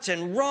wrong thoughts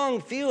and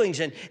wrong feelings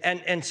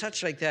and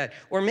such like that.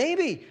 Or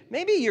maybe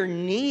your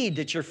need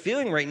that you're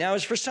feeling right now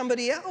is for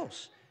somebody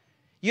else.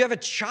 You have a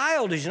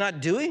child who's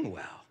not doing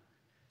well,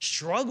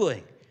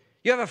 struggling.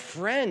 You have a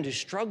friend who's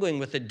struggling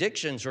with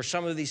addictions or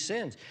some of these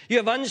sins. You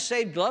have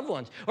unsaved loved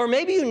ones. Or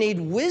maybe you need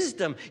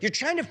wisdom. You're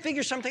trying to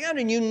figure something out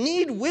and you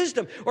need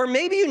wisdom. Or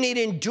maybe you need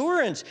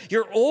endurance.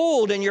 You're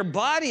old and your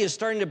body is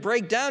starting to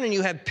break down and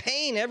you have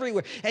pain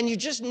everywhere. And you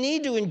just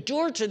need to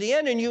endure to the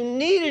end, and you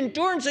need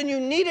endurance and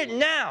you need it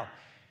now.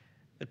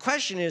 The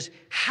question is,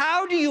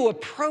 how do you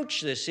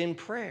approach this in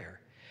prayer?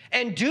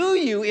 And do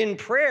you in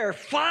prayer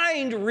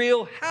find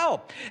real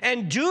help?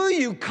 And do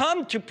you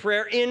come to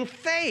prayer in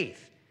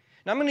faith?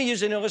 Now, I'm going to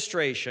use an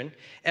illustration,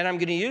 and I'm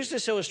going to use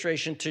this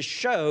illustration to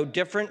show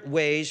different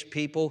ways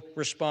people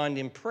respond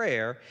in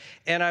prayer,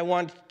 and I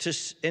want to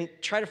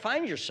try to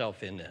find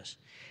yourself in this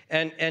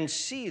and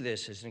see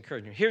this as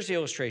encouragement. Here's the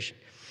illustration.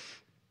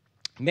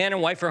 Man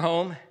and wife are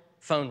home,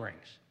 phone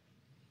rings.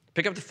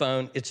 Pick up the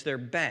phone, it's their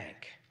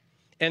bank,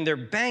 and their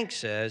bank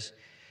says,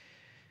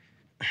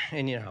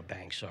 and you know how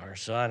banks are,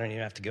 so I don't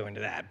even have to go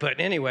into that, but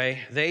anyway,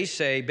 they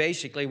say,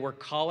 basically, we're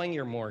calling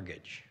your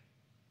mortgage.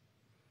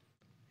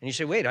 And you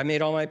say, wait, I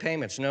made all my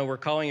payments. No, we're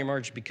calling your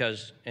mortgage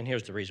because, and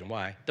here's the reason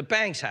why, the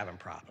bank's having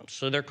problems,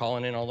 so they're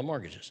calling in all the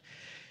mortgages.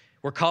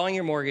 We're calling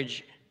your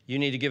mortgage. You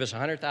need to give us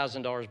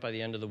 $100,000 by the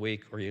end of the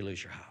week or you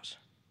lose your house.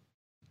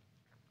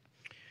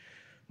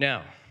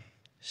 Now,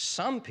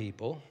 some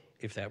people,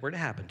 if that were to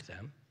happen to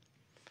them,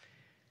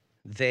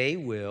 they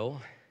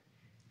will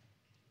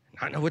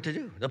not know what to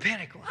do. They'll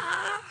panic.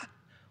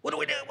 What do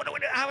we do? What do we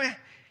do?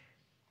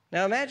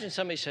 Now imagine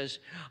somebody says,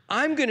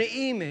 I'm going to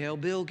email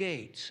Bill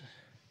Gates.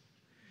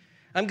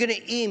 I'm going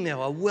to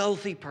email a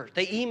wealthy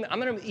person. I'm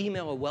going to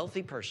email a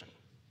wealthy person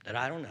that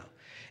I don't know.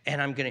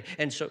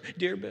 And so,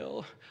 dear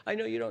Bill, I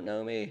know you don't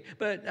know me,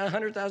 but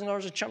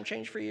 $100,000 is chump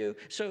change for you.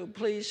 So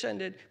please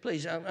send it.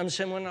 Please, I'm going to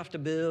send one off to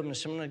Bill. I'm going to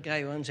send one to the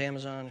guy who owns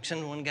Amazon. I'm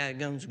send one guy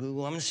who owns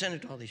Google. I'm going to send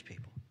it to all these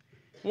people.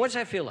 What does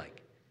that feel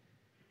like?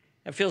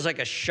 It feels like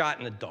a shot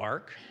in the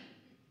dark.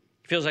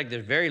 It feels like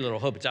there's very little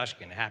hope it's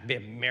actually going to happen.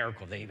 It'd be a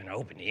miracle they even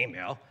open the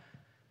email.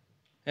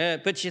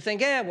 But you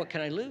think, what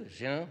can I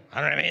lose? I don't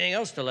have anything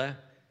else to left.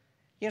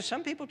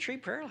 Some people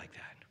treat prayer like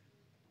that.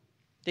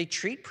 They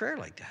treat prayer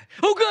like that.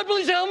 Oh, God,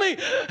 please help me.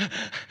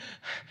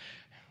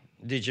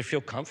 Did you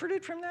feel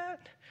comforted from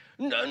that?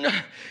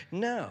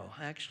 No,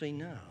 actually,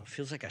 no. It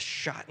feels like a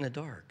shot in the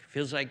dark.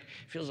 Feels like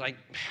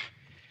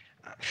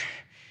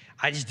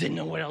I just didn't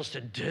know what else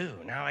to do.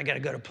 Now I got to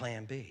go to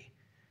plan B.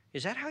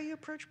 Is that how you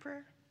approach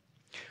prayer?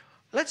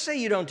 Let's say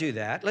you don't do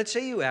that. Let's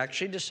say you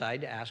actually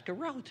decide to ask a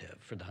relative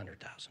for the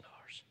 $100,000.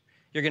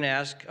 You're going to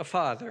ask a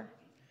father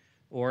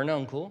or an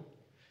uncle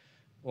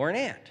or an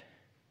aunt.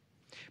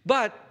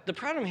 But the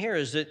problem here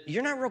is that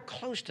you're not real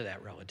close to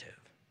that relative.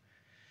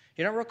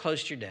 You're not real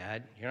close to your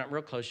dad. You're not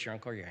real close to your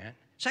uncle or your aunt.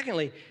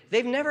 Secondly,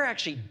 they've never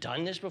actually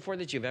done this before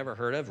that you've ever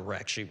heard of, or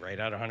actually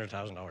write out a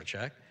 $100,000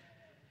 check.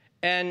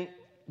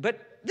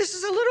 But this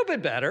is a little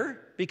bit better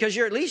because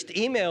you're at least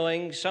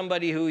emailing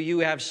somebody who you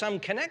have some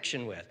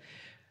connection with.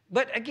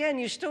 But again,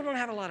 you still don't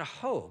have a lot of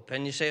hope.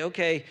 And you say,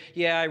 okay,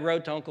 yeah, I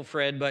wrote to Uncle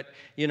Fred, but,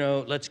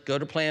 let's go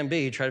to plan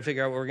B, try to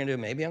figure out what we're going to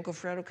do. Maybe Uncle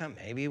Fred will come,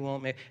 maybe he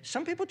won't.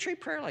 Some people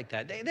treat prayer like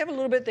that. They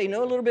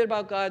know a little bit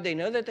about God. They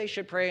know that they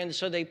should pray, and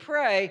so they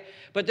pray.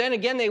 But then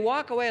again, they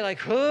walk away like,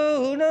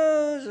 who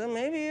knows?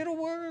 Maybe it'll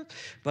work.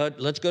 But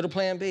let's go to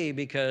plan B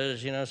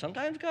because,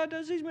 sometimes God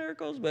does these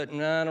miracles, but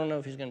no, I don't know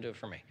if he's going to do it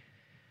for me.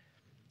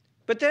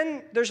 But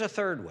then there's a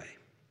third way.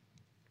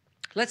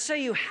 Let's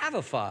say you have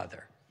a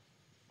father.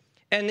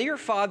 And your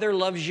father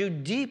loves you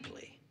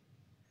deeply.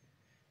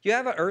 You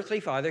have an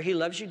earthly father. He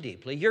loves you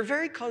deeply. You're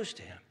very close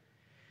to him.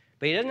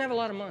 But he doesn't have a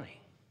lot of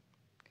money.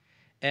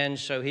 And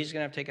so he's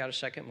going to have to take out a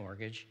second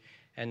mortgage.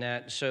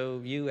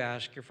 So you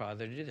ask your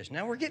father to do this.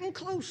 Now we're getting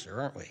closer,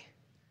 aren't we?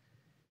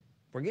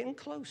 We're getting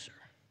closer.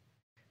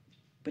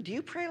 But do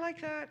you pray like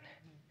that?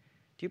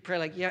 Do you pray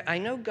like, yeah, I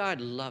know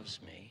God loves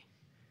me,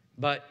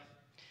 but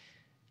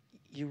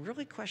you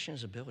really question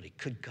his ability.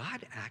 Could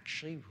God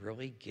actually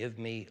really give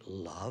me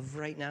love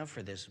right now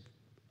for this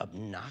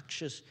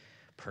obnoxious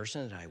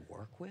person that I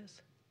work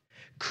with?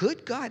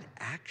 Could God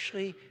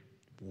actually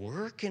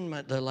work in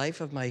the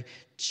life of my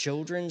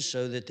children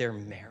so that their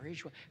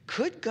marriage?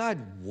 Could God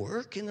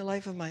work in the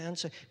life of my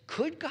unsaved?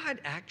 Could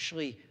God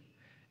actually?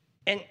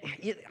 And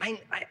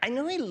I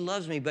know he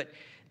loves me, but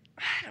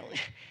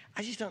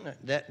I just don't know.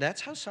 That's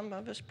how some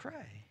of us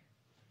pray.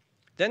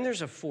 Then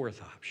there's a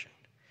fourth option.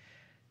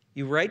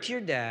 You write to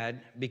your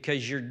dad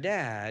because your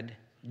dad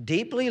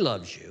deeply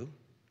loves you.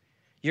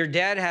 Your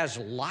dad has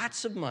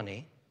lots of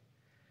money.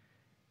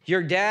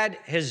 Your dad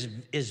is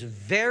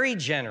very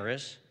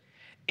generous.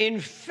 In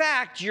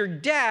fact, your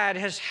dad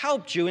has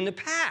helped you in the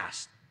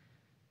past.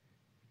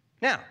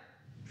 Now,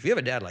 if you have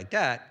a dad like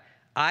that,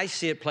 I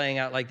see it playing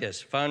out like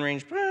this. Phone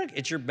rings,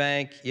 it's your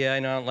bank. Yeah, I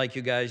know I don't like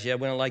you guys. Yeah,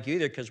 we don't like you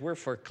either because we're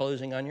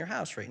foreclosing on your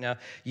house right now.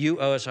 You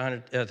owe us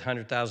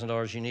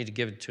 $100,000. You need to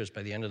give it to us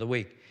by the end of the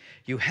week.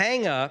 You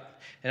hang up,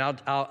 and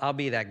I'll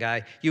be that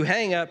guy. You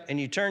hang up, and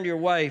you turn to your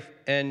wife,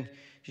 and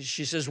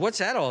she says, what's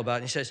that all about?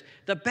 And he says,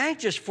 the bank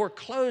just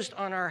foreclosed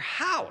on our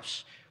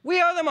house.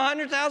 We owe them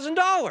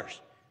 $100,000.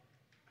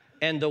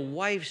 And the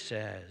wife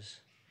says,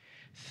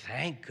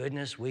 thank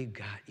goodness we've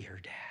got your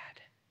dad.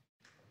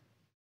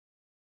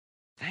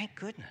 Thank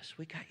goodness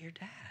we got your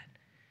dad.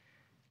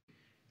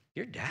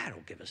 Your dad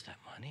will give us that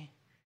money.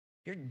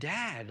 Your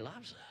dad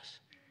loves us.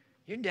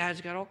 Your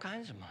dad's got all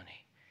kinds of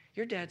money.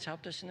 Your dad's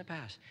helped us in the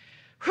past.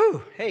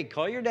 Whew, hey,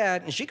 call your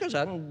dad. And she goes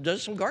out and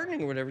does some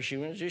gardening or whatever she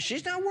wants to do.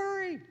 She's not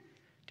worried.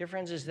 Dear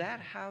friends, is that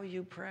how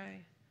you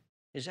pray?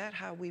 Is that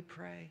how we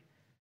pray?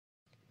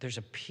 There's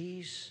a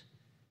peace.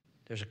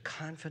 There's a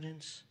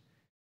confidence.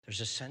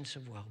 There's a sense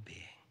of well-being.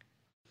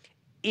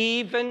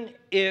 Even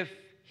if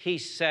he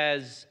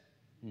says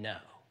no.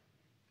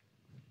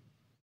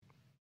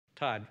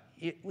 Todd,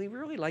 we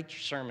really liked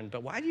your sermon,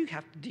 but why do you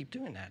have to keep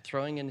doing that?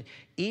 Throwing in,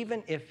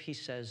 even if he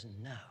says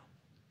no.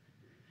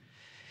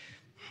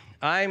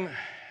 I'm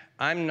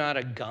not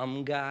a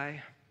gum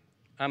guy.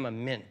 I'm a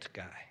mint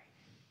guy.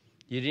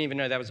 You didn't even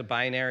know that was a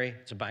binary?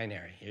 It's a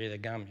binary. You're either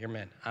gum, you're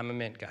mint. I'm a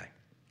mint guy.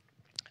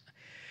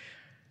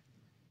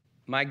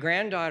 My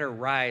granddaughter,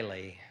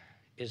 Riley,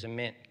 is a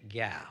mint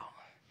gal,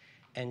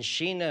 and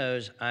she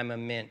knows I'm a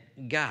mint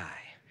guy.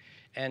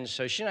 And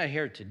so she's not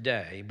here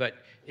today, but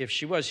if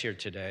she was here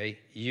today,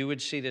 you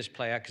would see this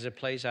play out because it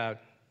plays out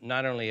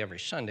not only every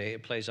Sunday,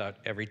 it plays out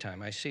every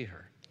time I see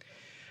her.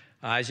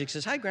 Isaac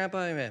says, hi,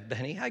 Grandpa.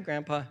 Benny, hi,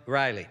 Grandpa.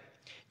 Riley,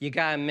 you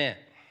got a mint.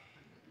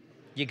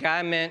 You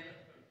got a mint.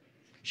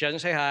 She doesn't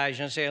say hi. She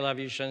doesn't say I love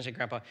you. She doesn't say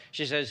grandpa.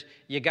 She says,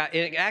 it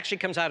actually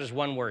comes out as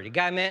one word. You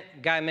got a mint?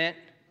 Got a mint?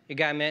 You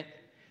got a mint?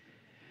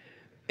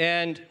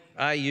 And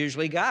I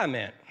usually got a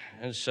mint.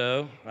 And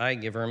so I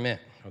give her a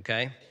mint,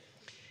 okay?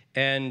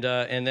 And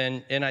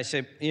then I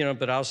say,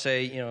 but I'll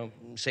say,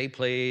 say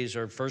please,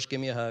 or first give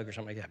me a hug or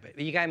something like that.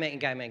 But you got a mint, you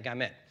got a mint, you got a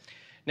mint.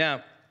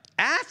 Now,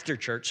 after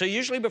church, so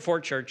usually before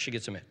church, she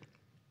gets a mint.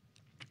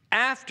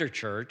 After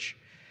church,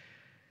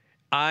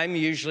 I'm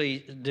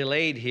usually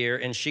delayed here,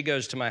 and she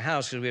goes to my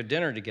house because we have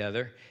dinner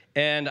together,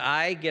 and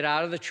I get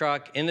out of the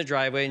truck in the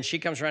driveway, and she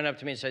comes running up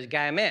to me and says,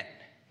 got a mint?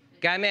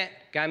 Got a mint?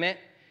 Got a mint?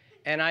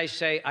 And I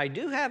say, I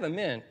do have a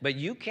mint, but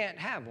you can't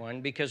have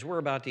one because we're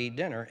about to eat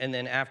dinner, and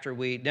then after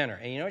we eat dinner.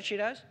 And you know what she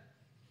does?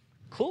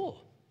 Cool.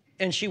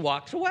 And she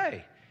walks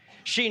away.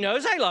 She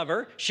knows I love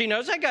her. She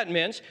knows I got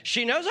mints.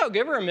 She knows I'll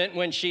give her a mint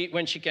when she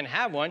can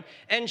have one.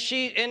 And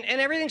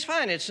everything's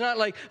fine. It's not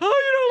like, oh,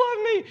 you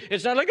don't love me.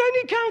 It's not like I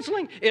need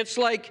counseling. It's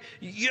like,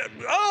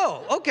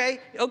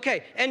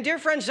 okay. And dear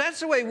friends,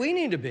 that's the way we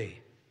need to be.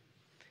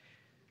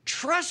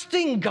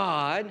 Trusting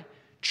God,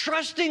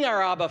 trusting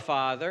our Abba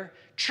Father,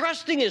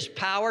 trusting his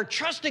power,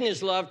 trusting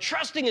his love,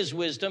 trusting his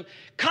wisdom,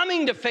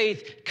 coming to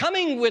faith,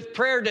 coming with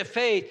prayer to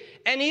faith,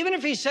 and even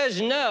if he says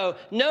no,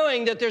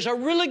 knowing that there's a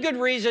really good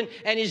reason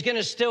and he's going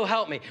to still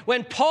help me.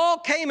 When Paul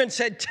came and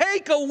said,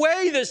 take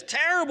away this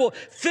terrible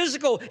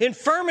physical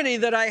infirmity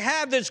that I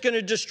have that's going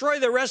to destroy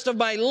the rest of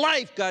my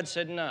life, God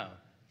said, no.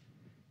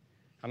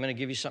 I'm going to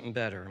give you something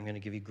better. I'm going to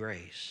give you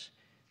grace.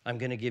 I'm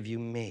going to give you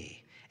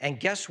me. And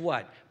guess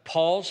what?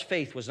 Paul's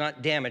faith was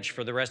not damaged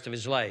for the rest of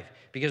his life,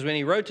 because when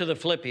he wrote to the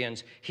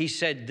Philippians, he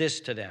said this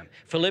to them.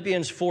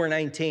 Philippians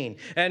 4:19,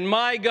 and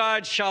my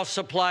God shall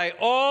supply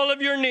all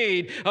of your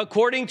need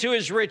according to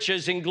his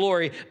riches in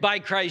glory by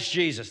Christ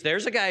Jesus.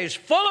 There's a guy who's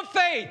full of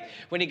faith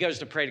when he goes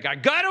to pray to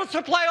God. God will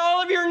supply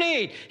all of your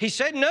need. He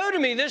said no to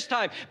me this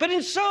time, but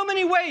in so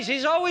many ways,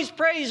 he's always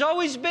prayed. He's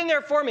always been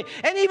there for me.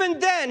 And even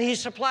then, he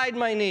supplied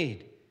my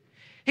need.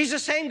 He's the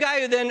same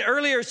guy who then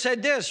earlier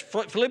said this,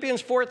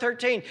 Philippians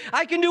 4:13,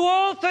 I can do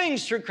all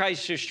things through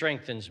Christ who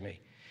strengthens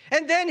me.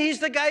 And then he's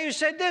the guy who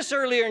said this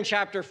earlier in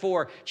chapter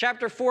 4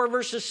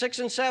 verses 6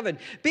 and 7.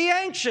 Be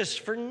anxious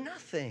for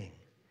nothing,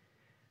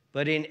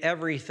 but in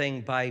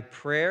everything by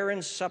prayer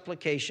and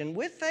supplication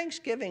with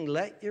thanksgiving,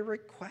 let your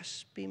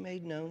requests be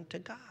made known to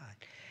God.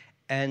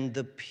 And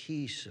the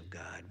peace of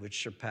God,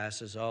 which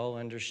surpasses all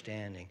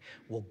understanding,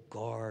 will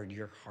guard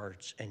your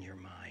hearts and your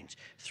minds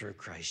through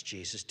Christ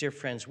Jesus. Dear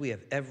friends, we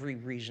have every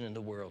reason in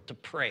the world to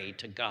pray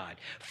to God,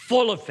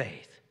 full of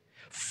faith,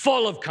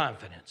 full of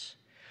confidence,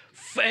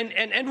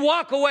 and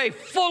walk away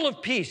full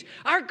of peace.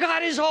 Our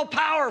God is all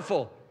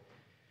powerful.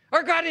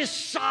 Our God is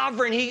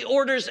sovereign. He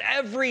orders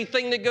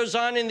everything that goes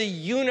on in the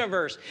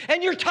universe.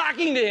 And you're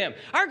talking to him.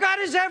 Our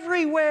God is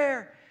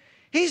everywhere.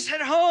 He's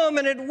at home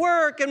and at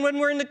work, and when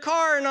we're in the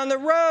car and on the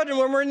road, and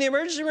when we're in the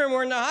emergency room,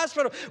 we're in the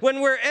hospital,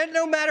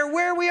 no matter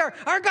where we are,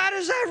 our God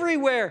is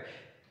everywhere.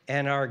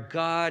 And our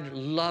God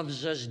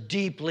loves us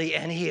deeply,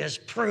 and he has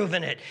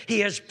proven it. He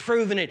has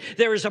proven it.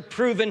 There is a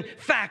proven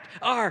fact.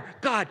 Our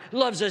God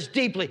loves us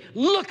deeply.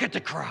 Look at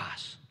the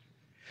cross.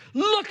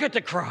 Look at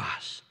the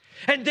cross.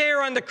 And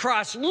there on the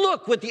cross,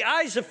 look with the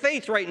eyes of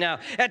faith right now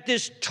at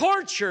this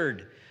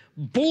tortured,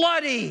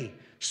 bloody,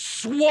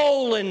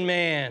 swollen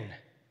man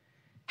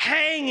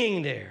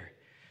hanging there,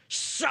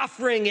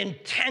 suffering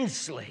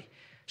intensely,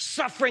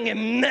 suffering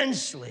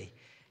immensely,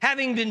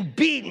 having been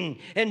beaten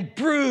and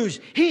bruised.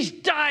 He's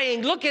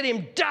dying. Look at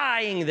him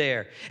dying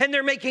there. And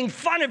they're making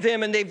fun of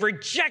him, and they've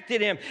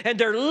rejected him, and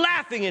they're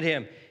laughing at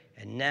him.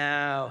 And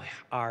now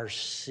our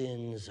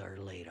sins are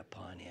laid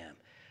upon him.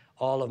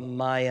 All of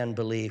my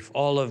unbelief,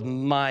 all of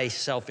my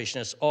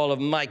selfishness, all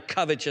of my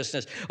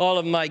covetousness, all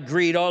of my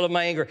greed, all of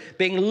my anger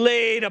being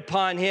laid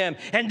upon him.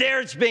 And there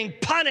it's being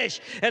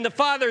punished. And the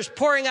Father's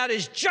pouring out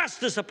his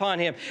justice upon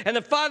him. And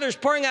the Father's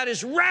pouring out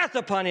his wrath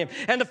upon him.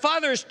 And the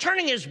Father is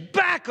turning his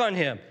back on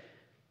him.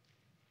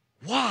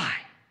 Why?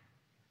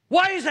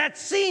 Why is that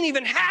scene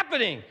even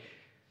happening?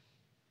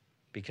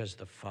 Because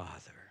the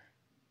Father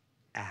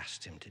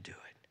asked him to do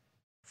it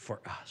for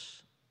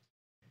us.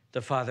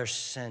 The Father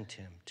sent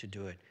him to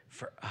do it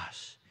for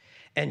us.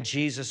 And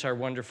Jesus, our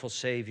wonderful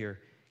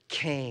Savior,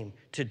 came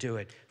to do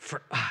it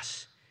for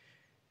us.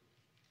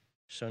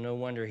 So no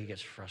wonder he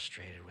gets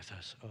frustrated with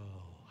us. Oh,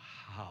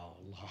 how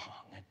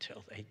long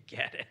until they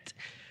get it?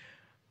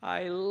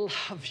 I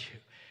love you.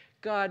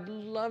 God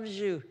loves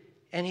you,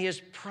 and he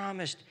has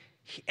promised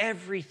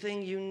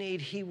everything you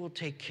need, he will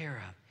take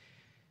care of.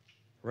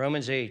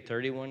 Romans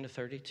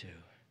 8:31-32.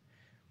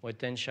 What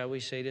then shall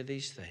we say to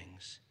these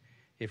things?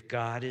 If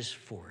God is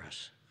for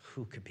us,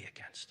 who could be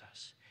against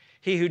us?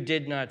 He who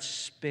did not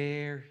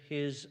spare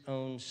his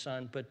own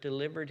son, but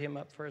delivered him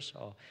up for us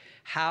all,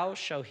 how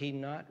shall he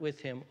not with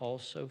him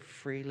also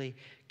freely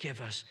give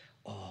us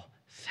all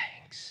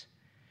things?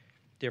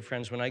 Dear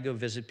friends, when I go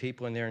visit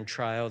people and they're in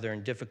trial, they're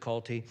in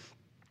difficulty,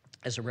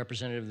 as a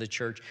representative of the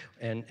church.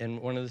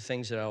 And one of the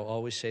things that I'll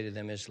always say to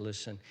them is,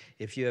 listen,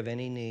 if you have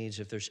any needs,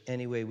 if there's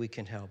any way we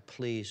can help,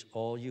 please,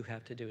 all you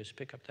have to do is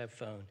pick up that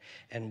phone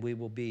and we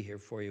will be here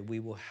for you. We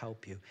will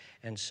help you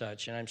and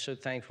such. And I'm so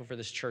thankful for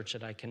this church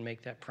that I can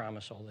make that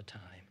promise all the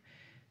time.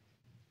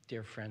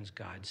 Dear friends,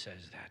 God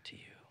says that to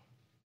you.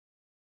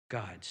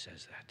 God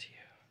says that to you.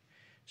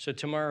 So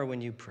tomorrow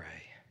when you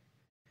pray,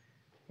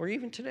 or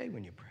even today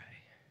when you pray,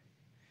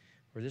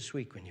 or this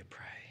week when you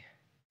pray,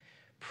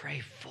 pray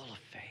full of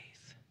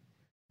faith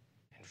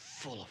and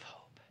full of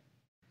hope.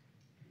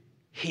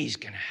 He's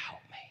going to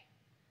help me.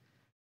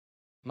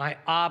 My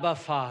Abba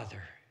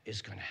Father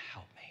is going to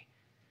help me.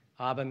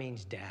 Abba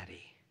means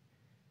daddy.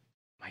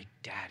 My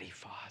daddy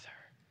Father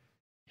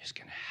is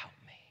going to help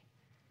me.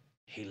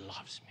 He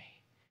loves me.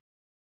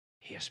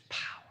 He has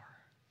power.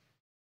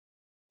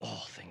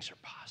 All things are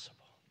possible.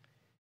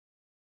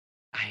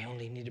 I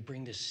only need to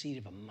bring the seed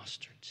of a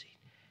mustard seed,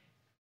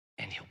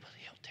 and he'll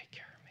take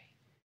care of me.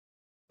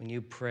 When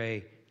you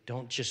pray,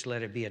 don't just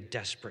let it be a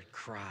desperate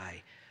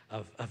cry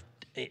of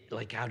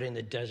like out in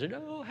the desert,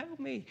 oh, help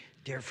me.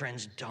 Dear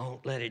friends,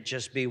 don't let it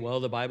just be, well,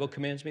 the Bible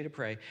commands me to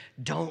pray.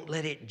 Don't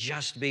let it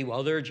just be,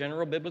 well, there are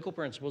general biblical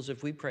principles.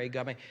 If we pray,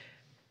 God may.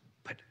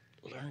 But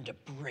learn to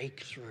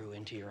break through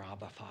into your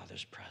Abba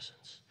Father's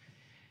presence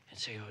and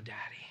say, oh,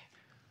 Daddy,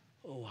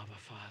 oh, Abba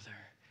Father,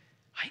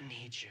 I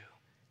need you.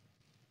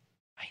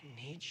 I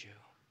need you.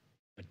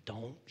 But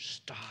don't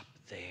stop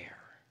there.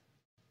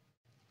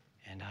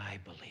 And I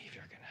believe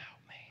you're going to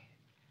help me.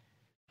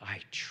 I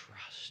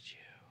trust you.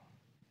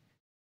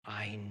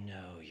 I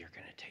know you're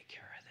going to take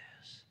care of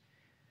this.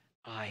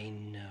 I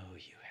know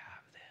you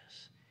have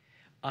this.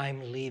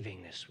 I'm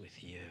leaving this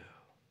with you.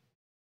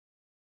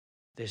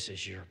 This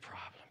is your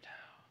problem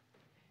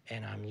now.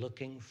 And I'm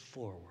looking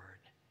forward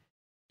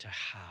to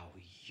how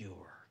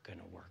you're going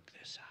to work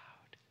this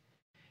out.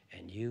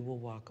 And you will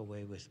walk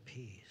away with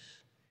peace.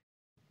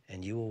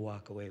 And you will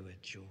walk away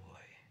with joy.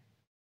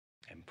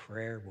 And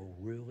prayer will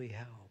really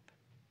help.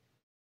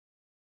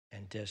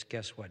 And just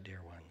guess what,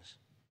 dear ones?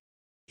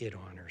 It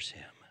honors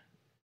him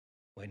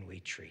when we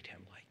treat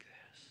him like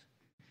this.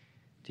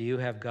 Do you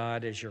have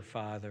God as your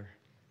Father?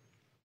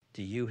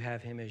 Do you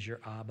have him as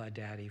your Abba,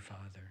 Daddy,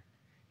 Father?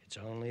 It's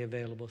only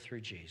available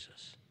through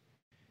Jesus.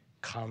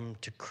 Come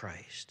to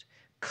Christ.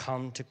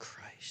 Come to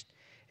Christ.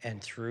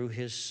 And through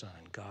his Son,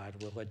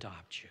 God will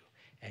adopt you.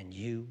 And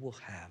you will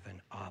have an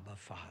Abba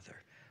Father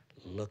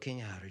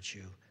looking out at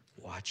you,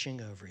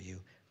 watching over you,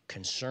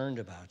 concerned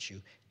about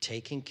you,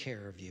 taking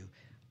care of you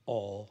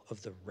all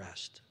of the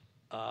rest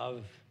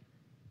of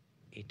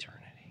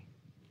eternity.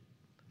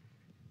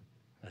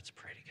 Let's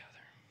pray together.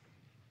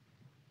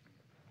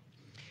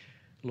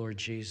 Lord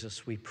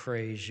Jesus, we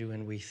praise you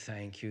and we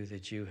thank you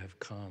that you have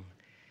come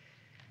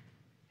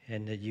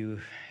and that you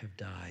have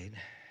died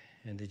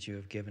and that you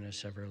have given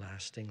us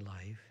everlasting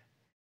life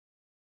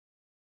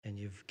and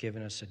you've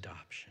given us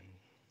adoption.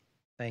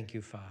 Thank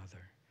you,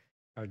 Father,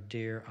 our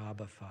dear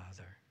Abba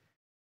Father.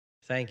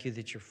 Thank you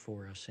that you're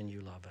for us and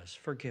you love us.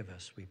 Forgive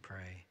us, we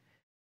pray,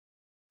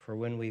 for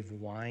when we've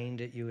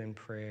whined at you in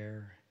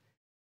prayer,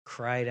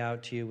 cried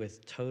out to you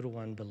with total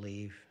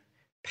unbelief,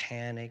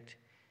 panicked,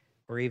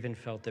 or even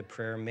felt that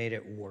prayer made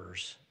it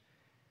worse.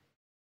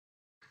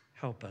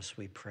 Help us,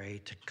 we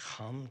pray, to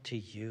come to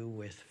you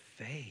with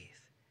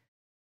faith,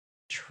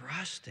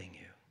 trusting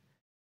you,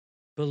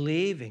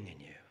 believing in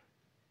you,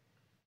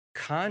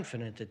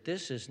 confident that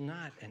this is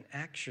not an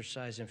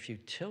exercise in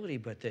futility,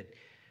 but that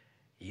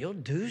you'll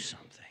do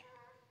something.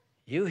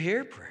 You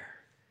hear prayer.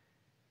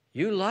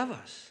 You love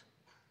us.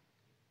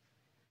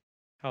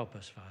 Help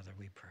us, Father,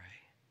 we pray.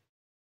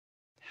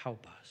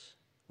 Help us.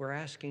 We're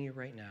asking you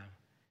right now.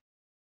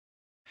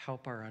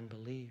 Help our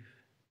unbelief.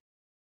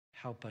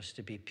 Help us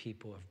to be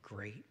people of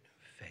great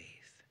faith.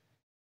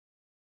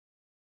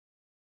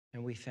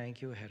 And we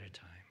thank you ahead of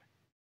time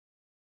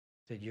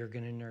that you're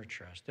going to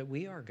nurture us, that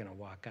we are going to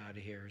walk out of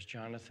here, as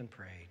Jonathan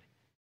prayed,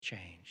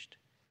 changed.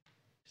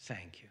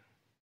 Thank you.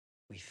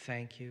 We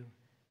thank you.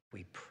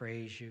 We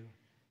praise you.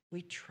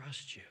 We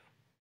trust you.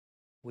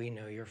 We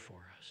know you're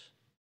for us.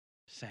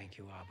 Thank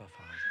you, Abba,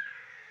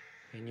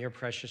 Father. In your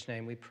precious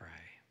name we pray.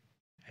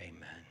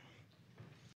 Amen.